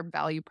separates our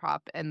value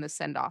prop and the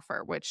send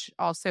offer, which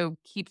also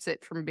keeps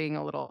it from being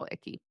a little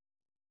icky.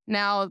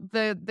 Now,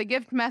 the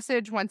gift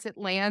message, once it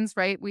lands,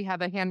 right, we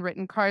have a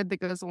handwritten card that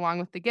goes along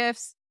with the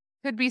gifts.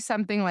 Could be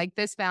something like,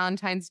 this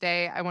Valentine's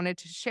Day, I wanted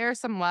to share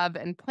some love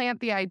and plant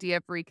the idea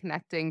of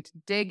reconnecting to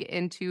dig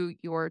into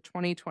your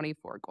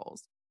 2024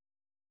 goals,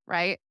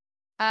 right?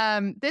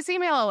 This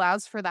email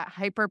allows for that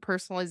hyper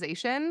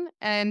personalization,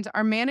 and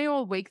our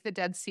manual Wake the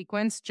Dead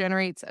sequence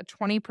generates a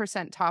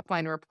 20% top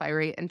line reply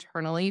rate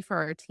internally for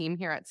our team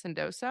here at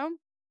Sendoso.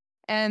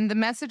 And the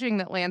messaging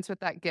that lands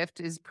with that gift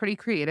is pretty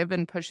creative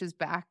and pushes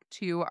back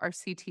to our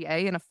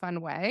CTA in a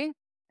fun way.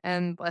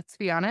 And let's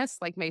be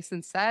honest, like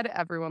Mason said,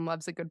 everyone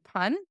loves a good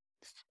pun.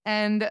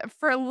 And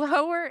for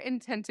lower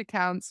intent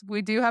accounts,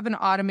 we do have an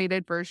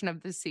automated version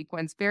of the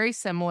sequence, very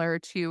similar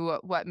to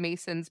what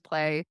Mason's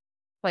play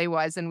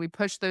was. And we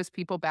push those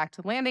people back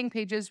to landing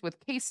pages with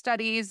case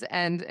studies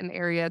and an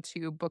area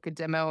to book a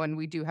demo. And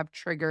we do have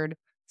triggered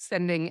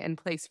sending in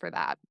place for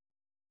that.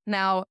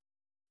 Now,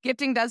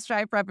 gifting does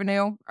drive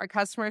revenue. Our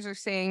customers are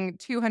seeing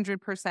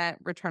 200%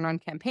 return on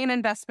campaign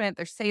investment.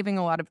 They're saving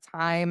a lot of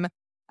time,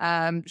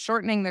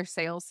 shortening their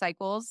sales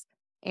cycles.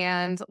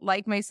 And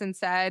like Mason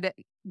said,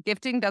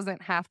 gifting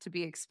doesn't have to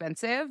be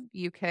expensive.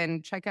 You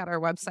can check out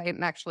our website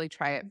and actually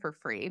try it for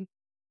free.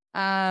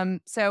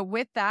 So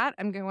with that,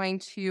 I'm going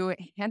to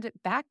hand it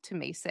back to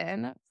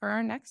Mason for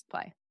our next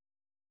play.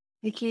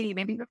 Hey, Katie,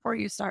 maybe before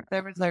you start,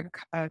 there was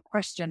a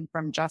question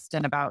from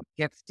Justin about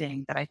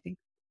gifting that I think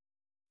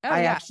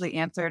I actually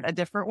answered a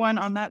different one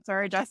on that.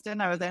 Sorry,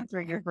 Justin, I was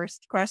answering your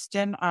first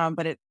question,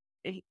 but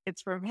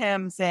it's from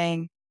him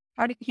saying,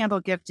 how do you handle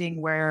gifting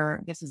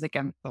where this is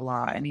against the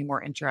law? Any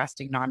more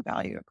interesting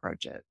non-value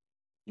approaches?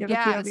 You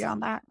have a POV on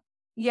that?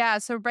 Yeah,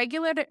 so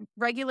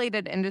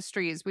regulated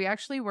industries, we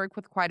actually work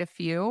with quite a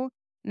few.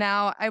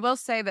 Now, I will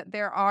say that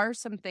there are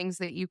some things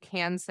that you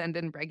can send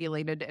in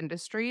regulated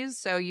industries.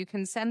 So you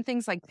can send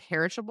things like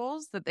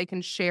perishables that they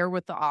can share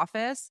with the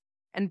office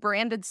and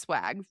branded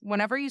swag.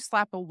 Whenever you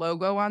slap a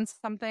logo on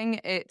something,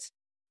 it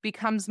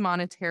becomes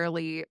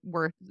monetarily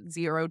worth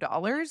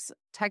 $0,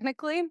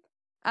 technically.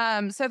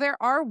 So there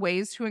are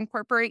ways to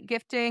incorporate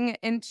gifting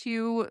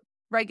into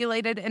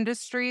regulated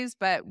industries,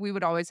 but we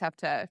would always have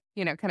to,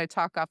 kind of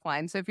talk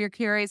offline. So if you're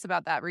curious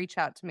about that, reach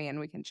out to me and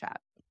we can chat.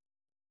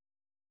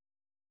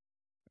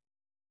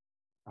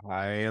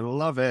 I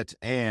love it.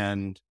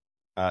 And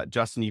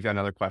Justin, you've got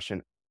another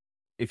question.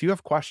 If you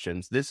have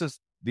questions, these are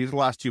the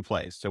last two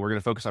plays. So we're going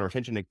to focus on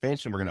retention and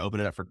expansion. We're going to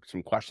open it up for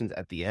some questions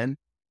at the end.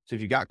 So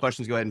if you've got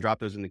questions, go ahead and drop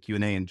those in the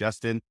Q&A. And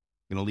Justin,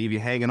 I'm going to leave you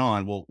hanging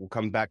on. We'll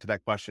come back to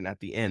that question at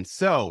the end.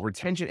 So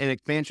retention and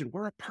expansion,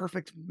 we're a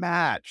perfect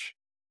match.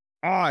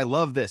 Oh, I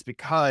love this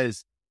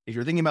because if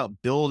you're thinking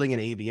about building an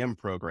ABM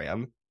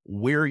program,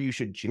 where you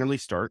should generally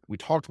start, we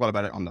talked a lot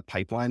about it on the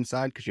pipeline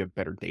side because you have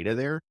better data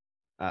there.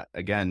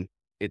 Again,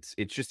 it's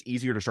just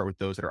easier to start with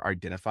those that are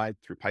identified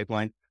through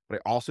pipeline.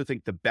 But I also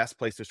think the best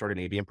place to start an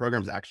ABM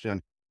program is actually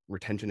on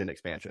retention and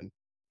expansion,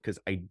 because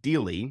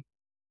ideally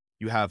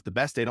you have the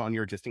best data on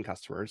your existing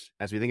customers.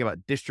 As we think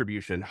about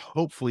distribution,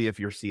 hopefully if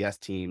your CS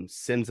team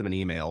sends them an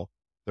email,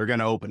 they're going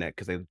to open it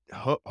because they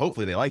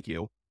hopefully they like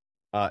you.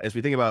 As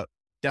we think about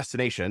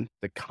destination,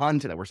 the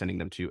content that we're sending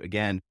them to,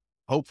 again,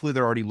 hopefully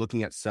they're already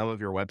looking at some of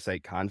your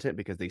website content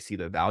because they see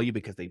the value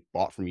because they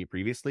bought from you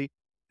previously.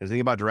 As we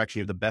think about direction,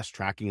 you have the best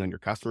tracking on your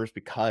customers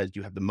because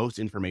you have the most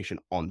information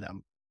on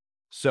them.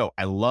 So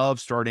I love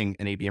starting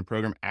an ABM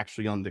program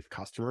actually on the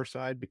customer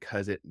side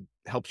because it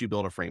helps you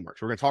build a framework.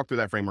 So we're going to talk through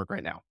that framework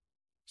right now.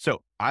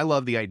 So I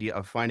love the idea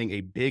of finding a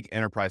big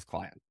enterprise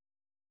client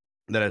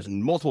that has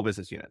multiple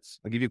business units.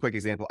 I'll give you a quick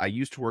example. I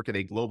used to work at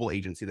a global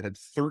agency that had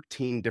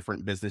 13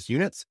 different business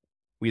units.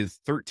 We had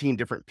 13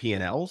 different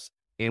P&Ls,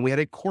 and we had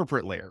a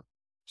corporate layer.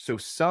 So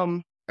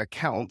some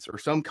accounts or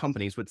some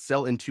companies would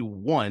sell into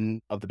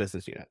one of the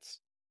business units,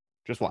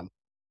 just one.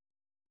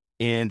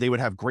 And they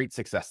would have great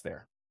success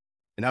there.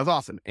 And that was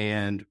awesome.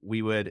 And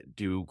we would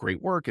do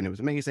great work and it was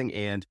amazing.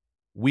 And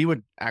we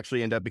would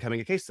actually end up becoming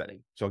a case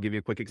study. So I'll give you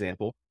a quick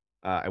example.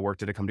 I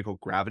worked at a company called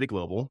Gravity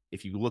Global.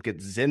 If you look at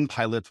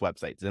ZenPilot's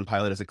website,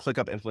 ZenPilot is a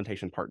ClickUp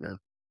implementation partner.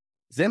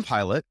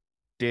 ZenPilot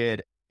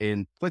did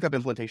a ClickUp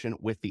implementation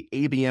with the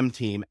ABM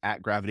team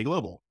at Gravity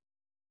Global.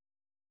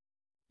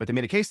 But they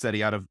made a case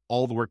study out of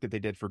all the work that they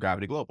did for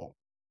Gravity Global.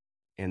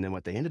 And then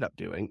what they ended up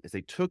doing is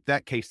they took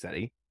that case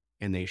study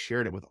and they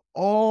shared it with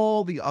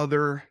all the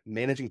other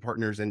managing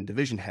partners and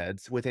division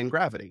heads within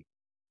Gravity.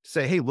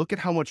 Say, hey, look at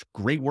how much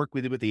great work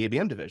we did with the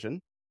ABM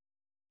division.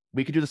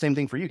 We could do the same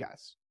thing for you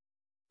guys.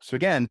 So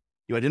again,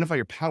 you identify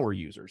your power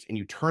users and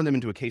you turn them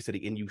into a case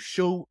study and you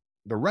show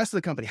the rest of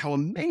the company how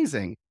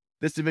amazing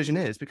this division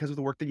is because of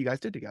the work that you guys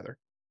did together.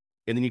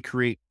 And then you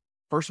create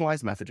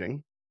personalized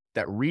messaging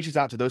that reaches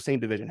out to those same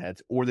division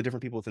heads or the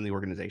different people within the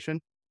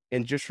organization.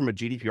 And just from a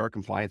GDPR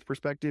compliance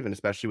perspective, and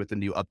especially with the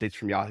new updates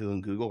from Yahoo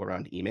and Google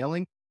around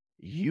emailing,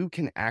 you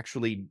can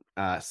actually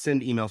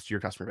send emails to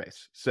your customer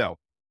base. So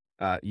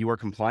you are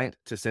compliant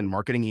to send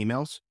marketing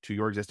emails to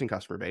your existing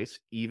customer base,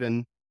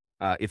 even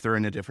if they're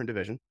in a different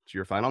division. So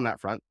you're fine on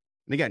that front.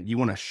 And again, you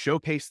want to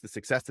showcase the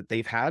success that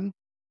they've had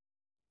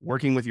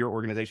working with your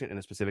organization in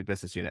a specific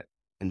business unit.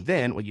 And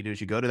then what you do is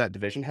you go to that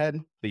division head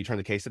that you turn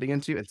the case study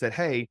into and said,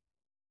 hey,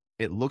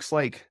 it looks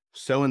like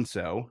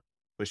so-and-so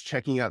was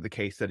checking out the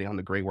case study on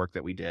the great work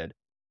that we did.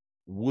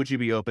 Would you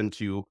be open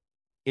to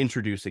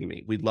introducing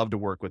me? We'd love to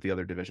work with the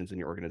other divisions in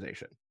your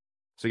organization.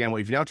 So again, what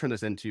you've now turned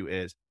this into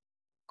is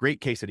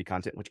great case study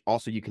content, which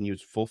also you can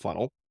use full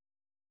funnel.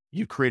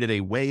 You've created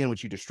a way in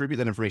which you distribute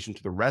that information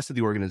to the rest of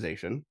the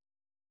organization,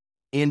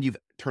 and you've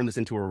turned this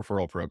into a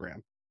referral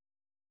program.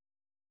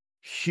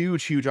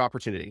 Huge, huge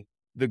opportunity.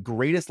 The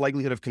greatest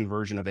likelihood of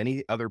conversion of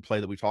any other play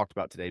that we talked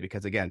about today,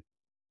 because again,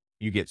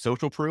 you get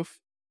social proof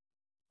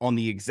on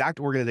the exact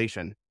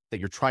organization that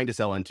you're trying to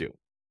sell into.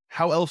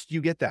 How else do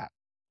you get that?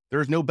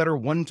 There's no better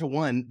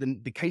one-to-one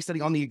than the case study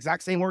on the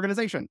exact same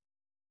organization.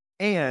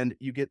 And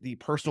you get the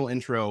personal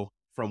intro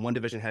from one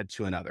division head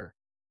to another.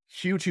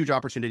 Huge, huge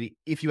opportunity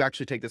if you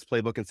actually take this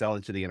playbook and sell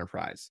into the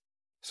enterprise.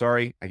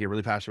 Sorry, I get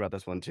really passionate about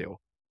this one too.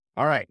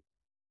 All right,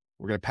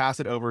 we're going to pass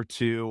it over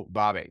to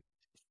Bobby.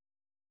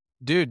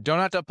 Dude, don't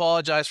have to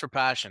apologize for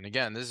passion.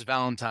 Again, this is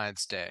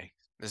Valentine's Day.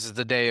 This is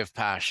the day of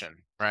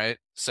passion, right?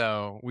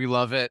 So we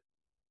love it.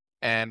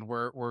 And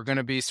we're going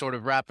to be sort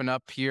of wrapping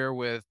up here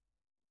with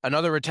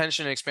another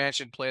retention and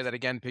expansion play that,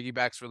 again,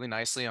 piggybacks really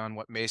nicely on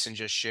what Mason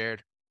just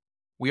shared.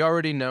 We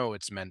already know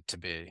it's meant to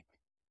be.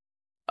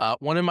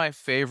 One of my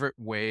favorite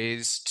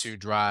ways to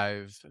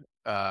drive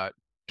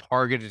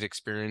targeted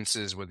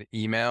experiences with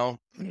email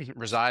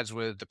resides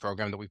with the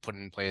program that we put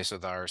in place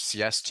with our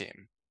CS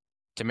team.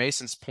 To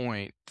Mason's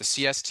point, the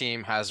CS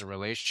team has a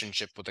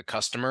relationship with the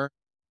customer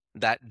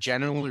that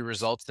generally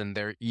results in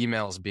their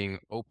emails being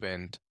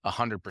opened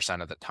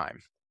 100% of the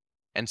time.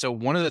 And so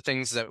one of the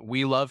things that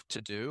we love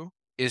to do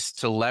is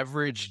to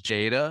leverage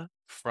data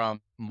from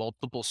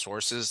multiple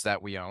sources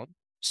that we own.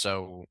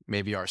 So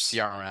maybe our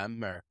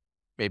CRM or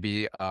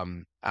maybe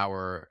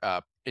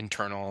our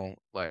internal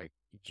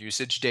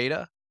usage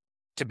data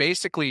to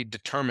basically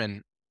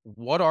determine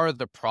what are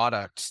the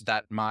products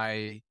that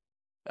my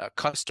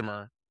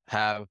customer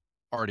have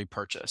already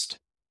purchased.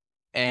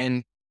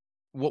 And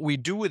what we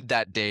do with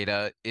that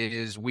data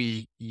is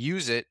we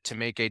use it to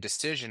make a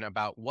decision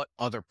about what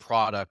other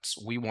products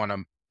we want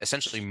to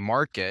essentially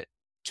market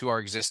to our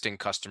existing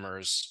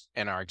customers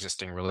and our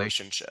existing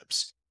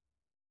relationships.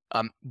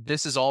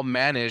 This is all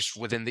managed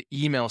within the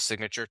email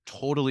signature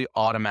totally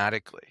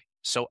automatically.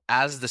 So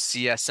as the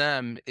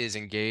CSM is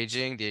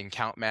engaging, the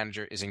account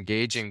manager is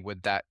engaging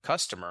with that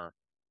customer,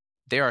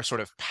 they are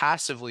sort of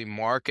passively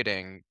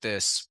marketing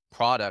this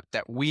product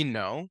that we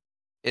know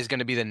is going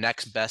to be the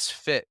next best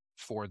fit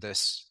for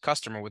this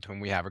customer with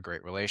whom we have a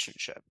great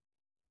relationship.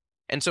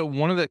 And so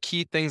one of the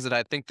key things that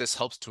I think this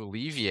helps to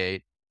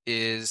alleviate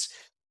is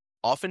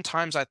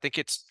oftentimes I think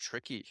it's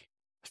tricky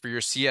for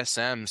your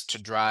CSMs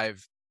to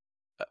drive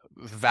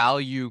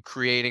value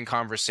creating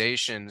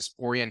conversations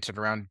oriented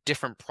around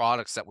different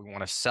products that we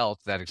want to sell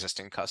to that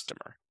existing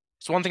customer.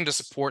 It's one thing to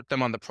support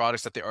them on the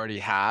products that they already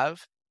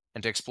have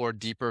and to explore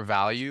deeper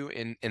value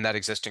in that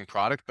existing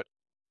product, but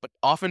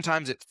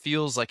oftentimes it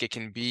feels like it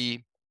can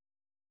be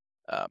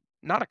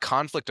not a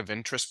conflict of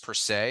interest per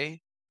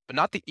se, but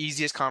not the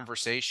easiest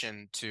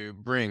conversation to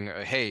bring.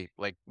 Hey,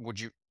 like, would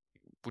you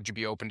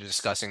be open to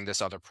discussing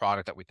this other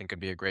product that we think could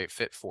be a great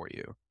fit for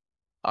you?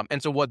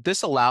 And so what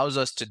this allows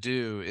us to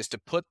do is to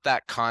put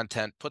that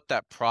content, put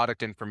that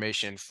product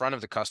information in front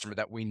of the customer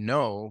that we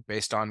know,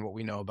 based on what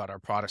we know about our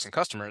products and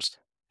customers,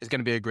 is going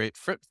to be a great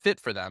fit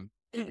for them.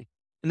 And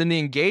then the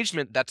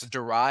engagement that's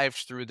derived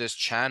through this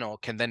channel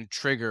can then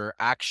trigger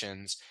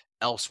actions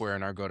elsewhere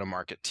in our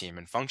go-to-market team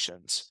and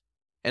functions.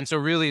 And so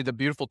really the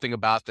beautiful thing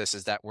about this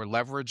is that we're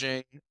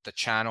leveraging the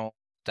channel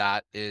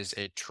that is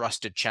a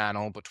trusted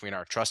channel between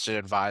our trusted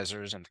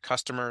advisors and the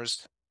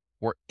customers.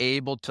 We're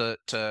able to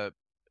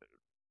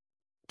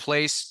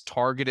place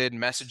targeted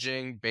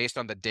messaging based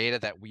on the data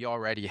that we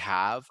already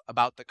have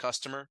about the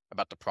customer,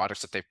 about the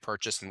products that they've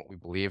purchased and what we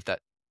believe that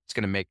it's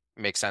going to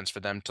make sense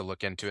for them to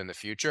look into in the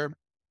future.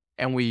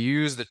 And we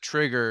use the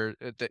trigger,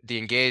 the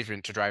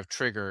engagement to drive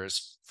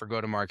triggers for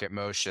go-to-market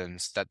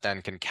motions that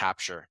then can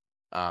capture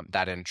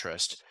that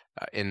interest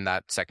in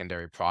that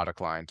secondary product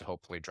line to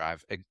hopefully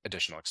drive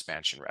additional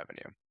expansion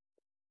revenue.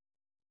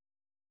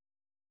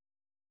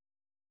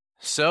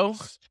 So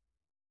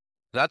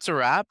that's a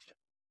wrap.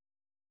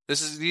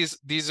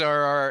 These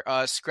are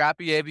our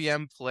scrappy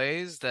ABM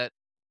plays that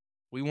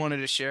we wanted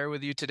to share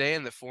with you today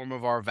in the form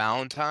of our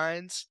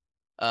Valentines.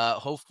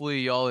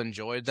 Hopefully y'all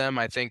enjoyed them.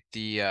 I think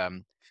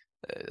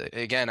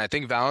again, I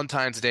think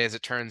Valentine's Day, as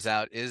it turns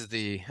out, is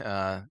the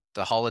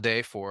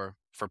holiday for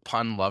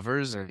pun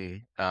lovers,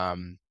 and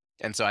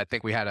so I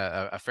think we had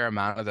a fair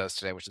amount of those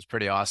today, which is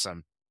pretty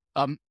awesome.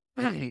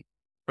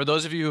 For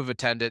those of you who have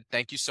attended,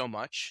 thank you so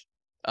much.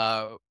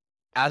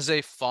 As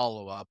a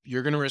follow-up,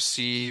 you're going to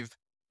receive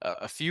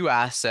a few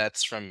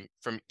assets from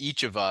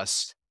each of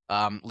us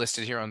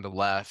listed here on the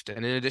left.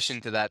 And in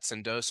addition to that,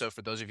 Sendoso,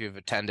 for those of you who have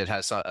attended,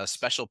 has a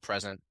special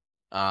present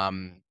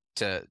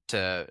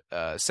to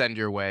send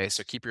your way.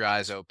 So keep your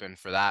eyes open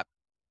for that.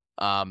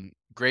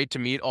 Great to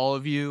meet all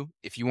of you.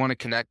 If you want to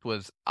connect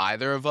with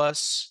either of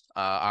us,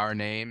 our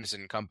names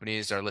and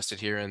companies are listed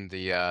here in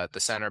the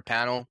center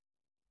panel.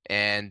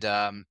 And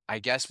I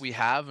guess we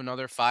have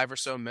another 5 or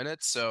so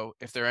minutes. So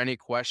if there are any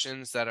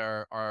questions that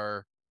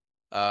are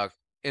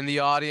in the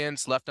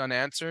audience left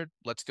unanswered,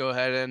 let's go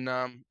ahead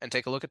and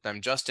take a look at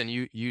them. Justin,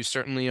 you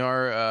certainly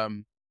are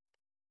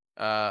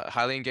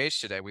highly engaged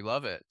today. We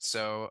love it.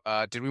 So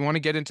did we want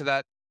to get into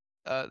that?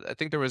 I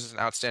think there was an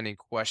outstanding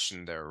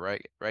question there,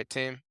 right,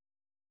 team?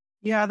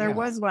 Yeah, there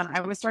was one.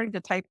 I was starting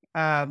to type.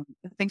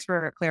 Thanks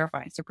for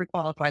clarifying. So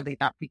pre-qualified lead,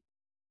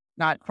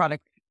 not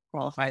product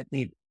qualified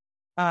lead.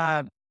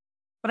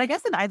 But I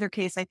guess in either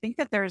case, I think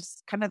that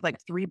there's kind of like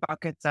 3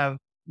 buckets of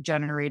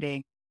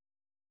generating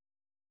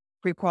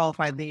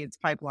pre-qualified leads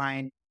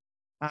pipeline.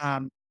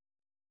 And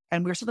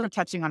we're sort of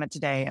touching on it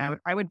today.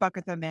 I would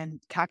bucket them in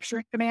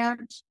capturing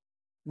demand,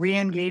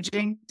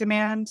 re-engaging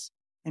demand,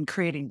 and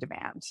creating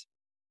demand.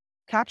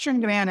 Capturing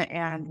demand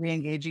and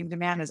re-engaging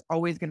demand is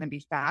always going to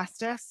be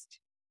fastest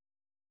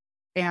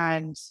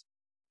and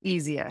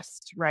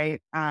easiest, right?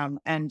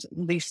 And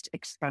least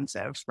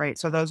expensive, right?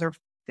 So those are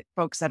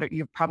folks that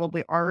you've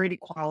probably already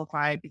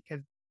qualified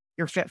because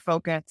you're fit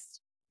focused,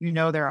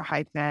 they're a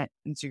high fit.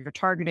 And so you're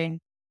targeting,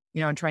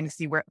 and trying to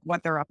see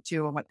what they're up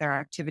to and what their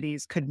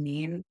activities could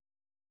mean.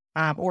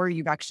 Or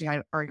you've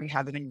actually already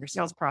had them in your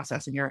sales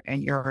process and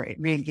you're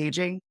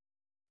re-engaging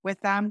with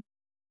them.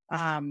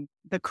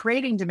 The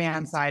creating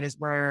demand side is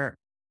where,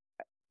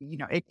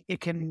 it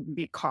can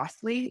be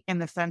costly in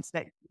the sense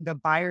that the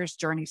buyer's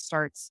journey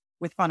starts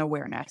with fun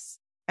awareness.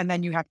 And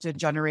then you have to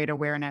generate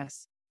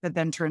awareness that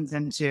then turns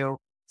into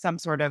some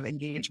sort of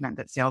engagement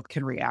that sales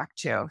can react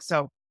to.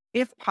 So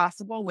if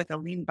possible, with a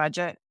lean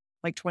budget,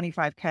 like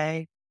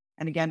 $25K,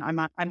 and again,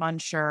 I'm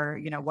unsure,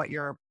 what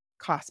your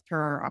cost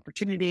per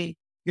opportunity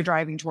you're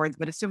driving towards,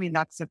 but assuming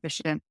that's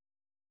sufficient,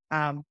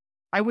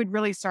 I would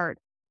really start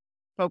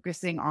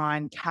focusing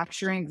on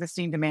capturing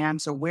existing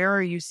demand. So where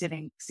are you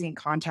seeing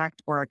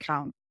contact or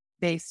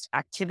account-based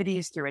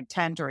activities through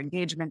intent or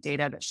engagement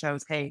data that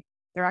shows, hey,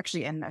 they're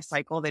actually in a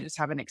cycle. They just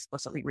haven't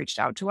explicitly reached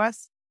out to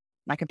us.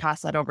 And I can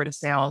pass that over to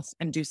sales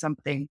and do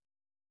something,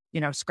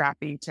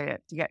 scrappy to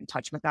get in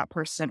touch with that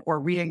person, or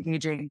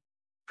re-engaging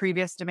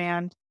previous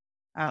demand,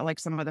 like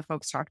some of the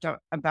folks talked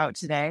about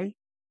today.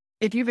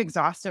 If you've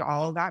exhausted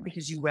all of that,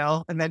 because you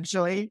will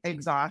eventually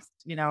exhaust,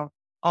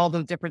 all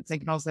the different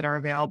signals that are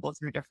available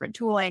through different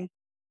tooling,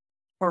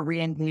 or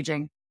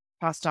re-engaging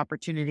past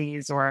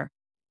opportunities or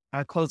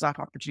close-off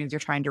opportunities you're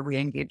trying to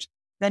re-engage,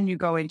 then you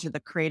go into the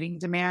creating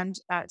demand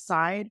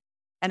side.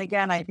 And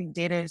again, I think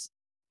data is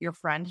your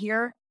friend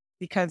here,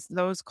 because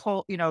those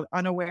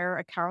unaware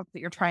accounts that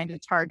you're trying to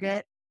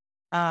target,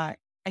 I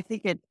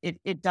think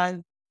it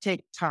does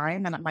take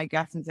time. And my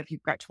guess is if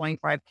you've got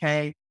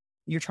 25K,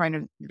 you're trying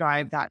to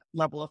drive that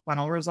level of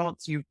funnel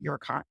results, you're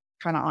kind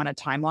of on a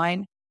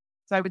timeline.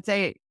 So I would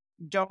say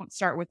don't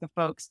start with the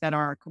folks that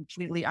are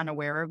completely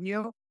unaware of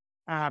you,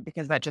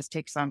 because that just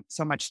takes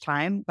so much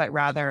time, but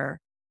rather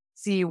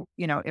see,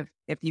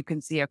 if you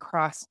can see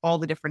across all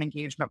the different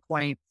engagement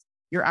points,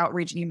 your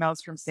outreach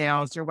emails from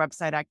sales, your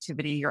website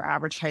activity, your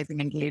advertising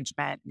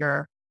engagement,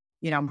 your,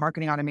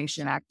 marketing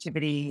automation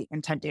activity,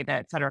 intent data,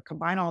 et cetera,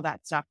 combine all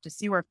that stuff to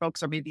see where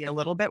folks are maybe a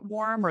little bit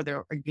warm or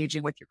they're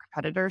engaging with your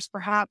competitors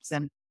perhaps.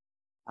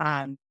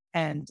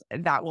 And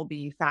that will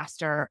be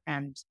faster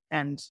and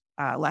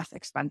less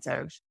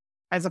expensive.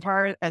 As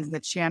far as the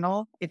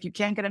channel, if you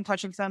can't get in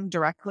touch with them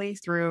directly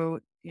through,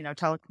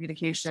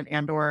 telecommunication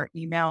and or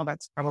email,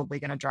 that's probably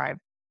going to drive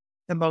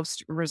the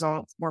most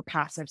results. More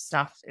passive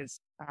stuff is,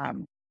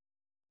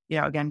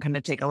 again, going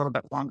to take a little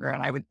bit longer,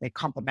 and I would say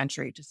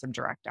complementary to some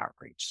direct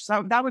outreach.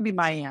 So that would be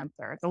my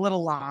answer. It's a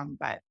little long,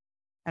 but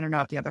I don't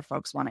know if the other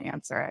folks want to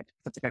answer it.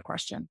 That's a good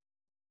question.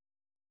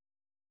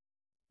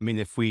 I mean,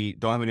 if we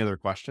don't have any other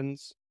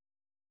questions,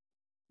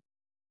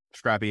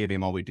 Scrappy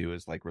ABM, all we do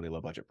is like really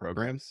low budget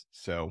programs.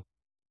 So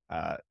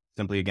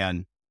simply,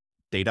 again,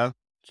 data.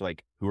 So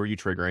like, who are you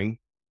triggering?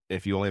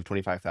 If you only have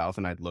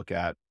 25,000, I'd look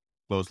at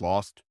closed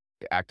lost,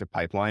 active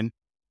pipeline,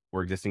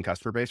 or existing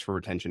customer base for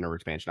retention or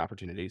expansion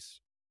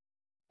opportunities.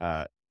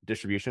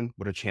 Distribution,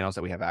 what are channels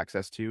that we have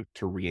access to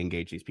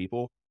re-engage these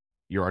people?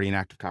 You're already in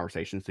active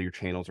conversations, so your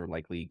channels are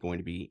likely going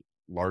to be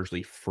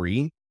largely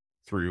free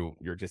through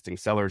your existing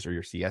sellers or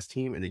your CS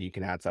team, and then you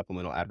can add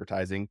supplemental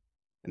advertising.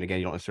 And again,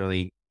 you don't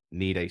necessarily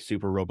need a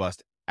super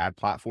robust ad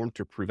platform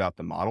to prove out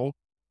the model.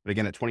 But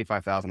again, at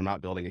 25,000, I'm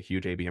not building a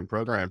huge ABM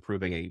program. I'm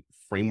proving a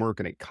framework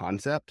and a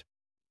concept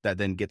that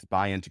then gets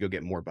buy-in to go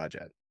get more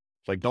budget.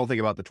 So like, don't think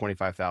about the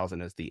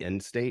 25,000 as the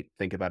end state.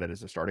 Think about it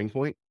as a starting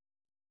point.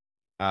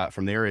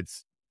 From there,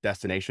 it's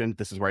destination.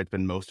 This is where I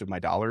spend most of my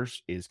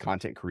dollars, is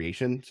content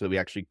creation. So that we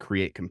actually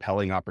create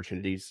compelling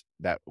opportunities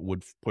that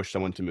would push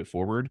someone to move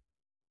forward.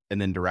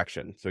 And then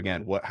direction. So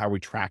again, how are we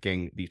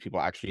tracking these people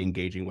actually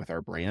engaging with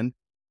our brand?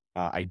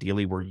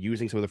 Ideally, we're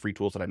using some of the free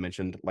tools that I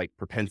mentioned, like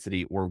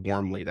Propensity or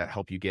Warmly, that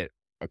help you get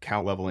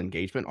account level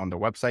engagement on the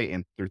website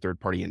and through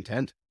third-party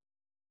intent.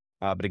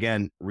 But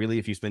again, really,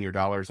 if you spend your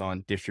dollars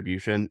on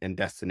distribution and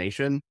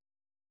destination,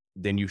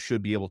 then you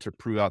should be able to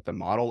prove out the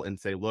model and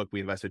say, look, we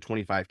invested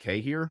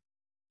 25K here.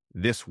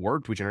 This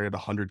worked. We generated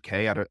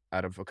 100K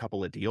out of a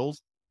couple of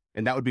deals.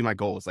 And that would be my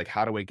goal, is like,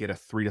 how do I get a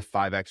 3 to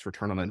 5x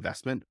return on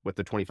investment with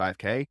the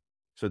 25K?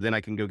 So then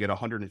I can go get a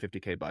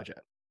 150K budget.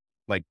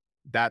 Like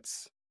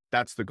that's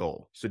the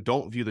goal. So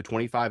don't view the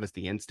 25 as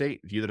the end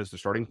state, view that as the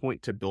starting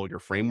point to build your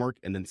framework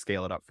and then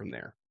scale it up from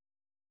there.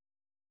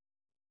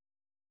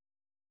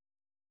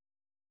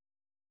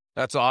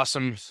 That's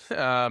awesome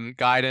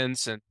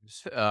guidance. And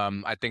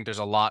I think there's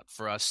a lot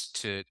for us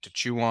to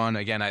chew on.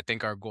 Again, I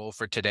think our goal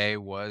for today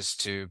was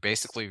to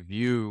basically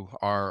view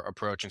our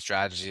approach and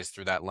strategies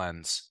through that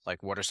lens.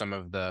 Like, what are some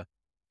of the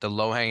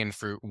low-hanging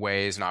fruit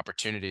ways and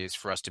opportunities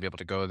for us to be able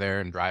to go there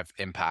and drive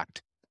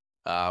impact?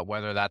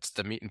 Whether that's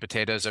the meat and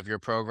potatoes of your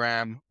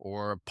program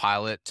or a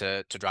pilot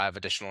to drive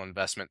additional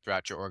investment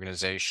throughout your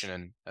organization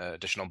and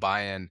additional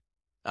buy-in.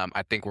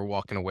 I think we're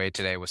walking away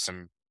today with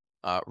some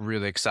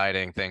really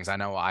exciting things. I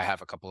know I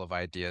have a couple of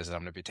ideas that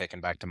I'm going to be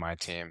taking back to my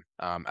team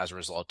as a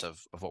result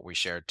of what we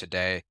shared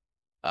today.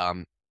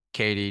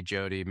 Katie,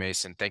 Jody,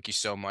 Mason, thank you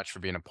so much for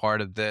being a part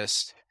of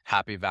this.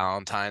 Happy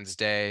Valentine's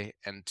Day.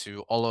 And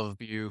to all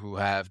of you who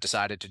have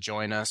decided to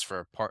join us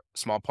for a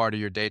small part of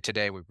your day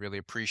today, we really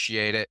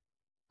appreciate it.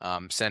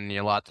 Sending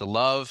you lots of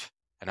love,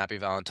 and happy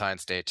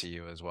Valentine's Day to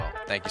you as well.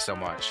 Thank you so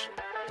much.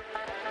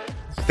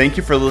 Thank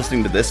you for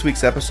listening to this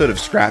week's episode of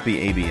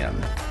Scrappy ABM.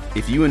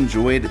 If you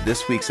enjoyed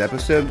this week's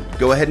episode,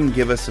 go ahead and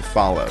give us a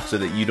follow so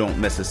that you don't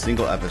miss a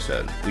single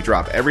episode. We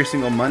drop every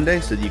single Monday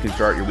so that you can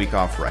start your week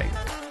off right.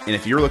 And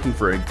if you're looking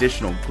for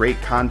additional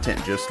great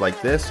content just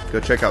like this, go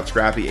check out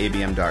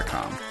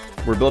scrappyabm.com.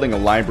 We're building a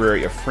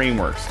library of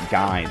frameworks,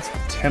 guides,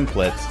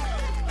 templates,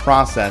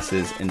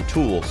 processes, and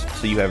tools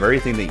so you have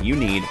everything that you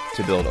need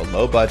to build a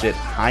low-budget,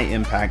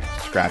 high-impact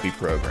Scrappy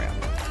program.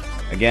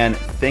 Again,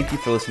 thank you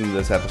for listening to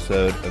this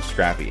episode of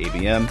Scrappy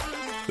ABM.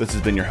 This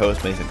has been your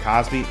host, Mason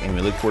Cosby, and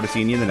we look forward to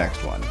seeing you in the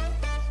next one.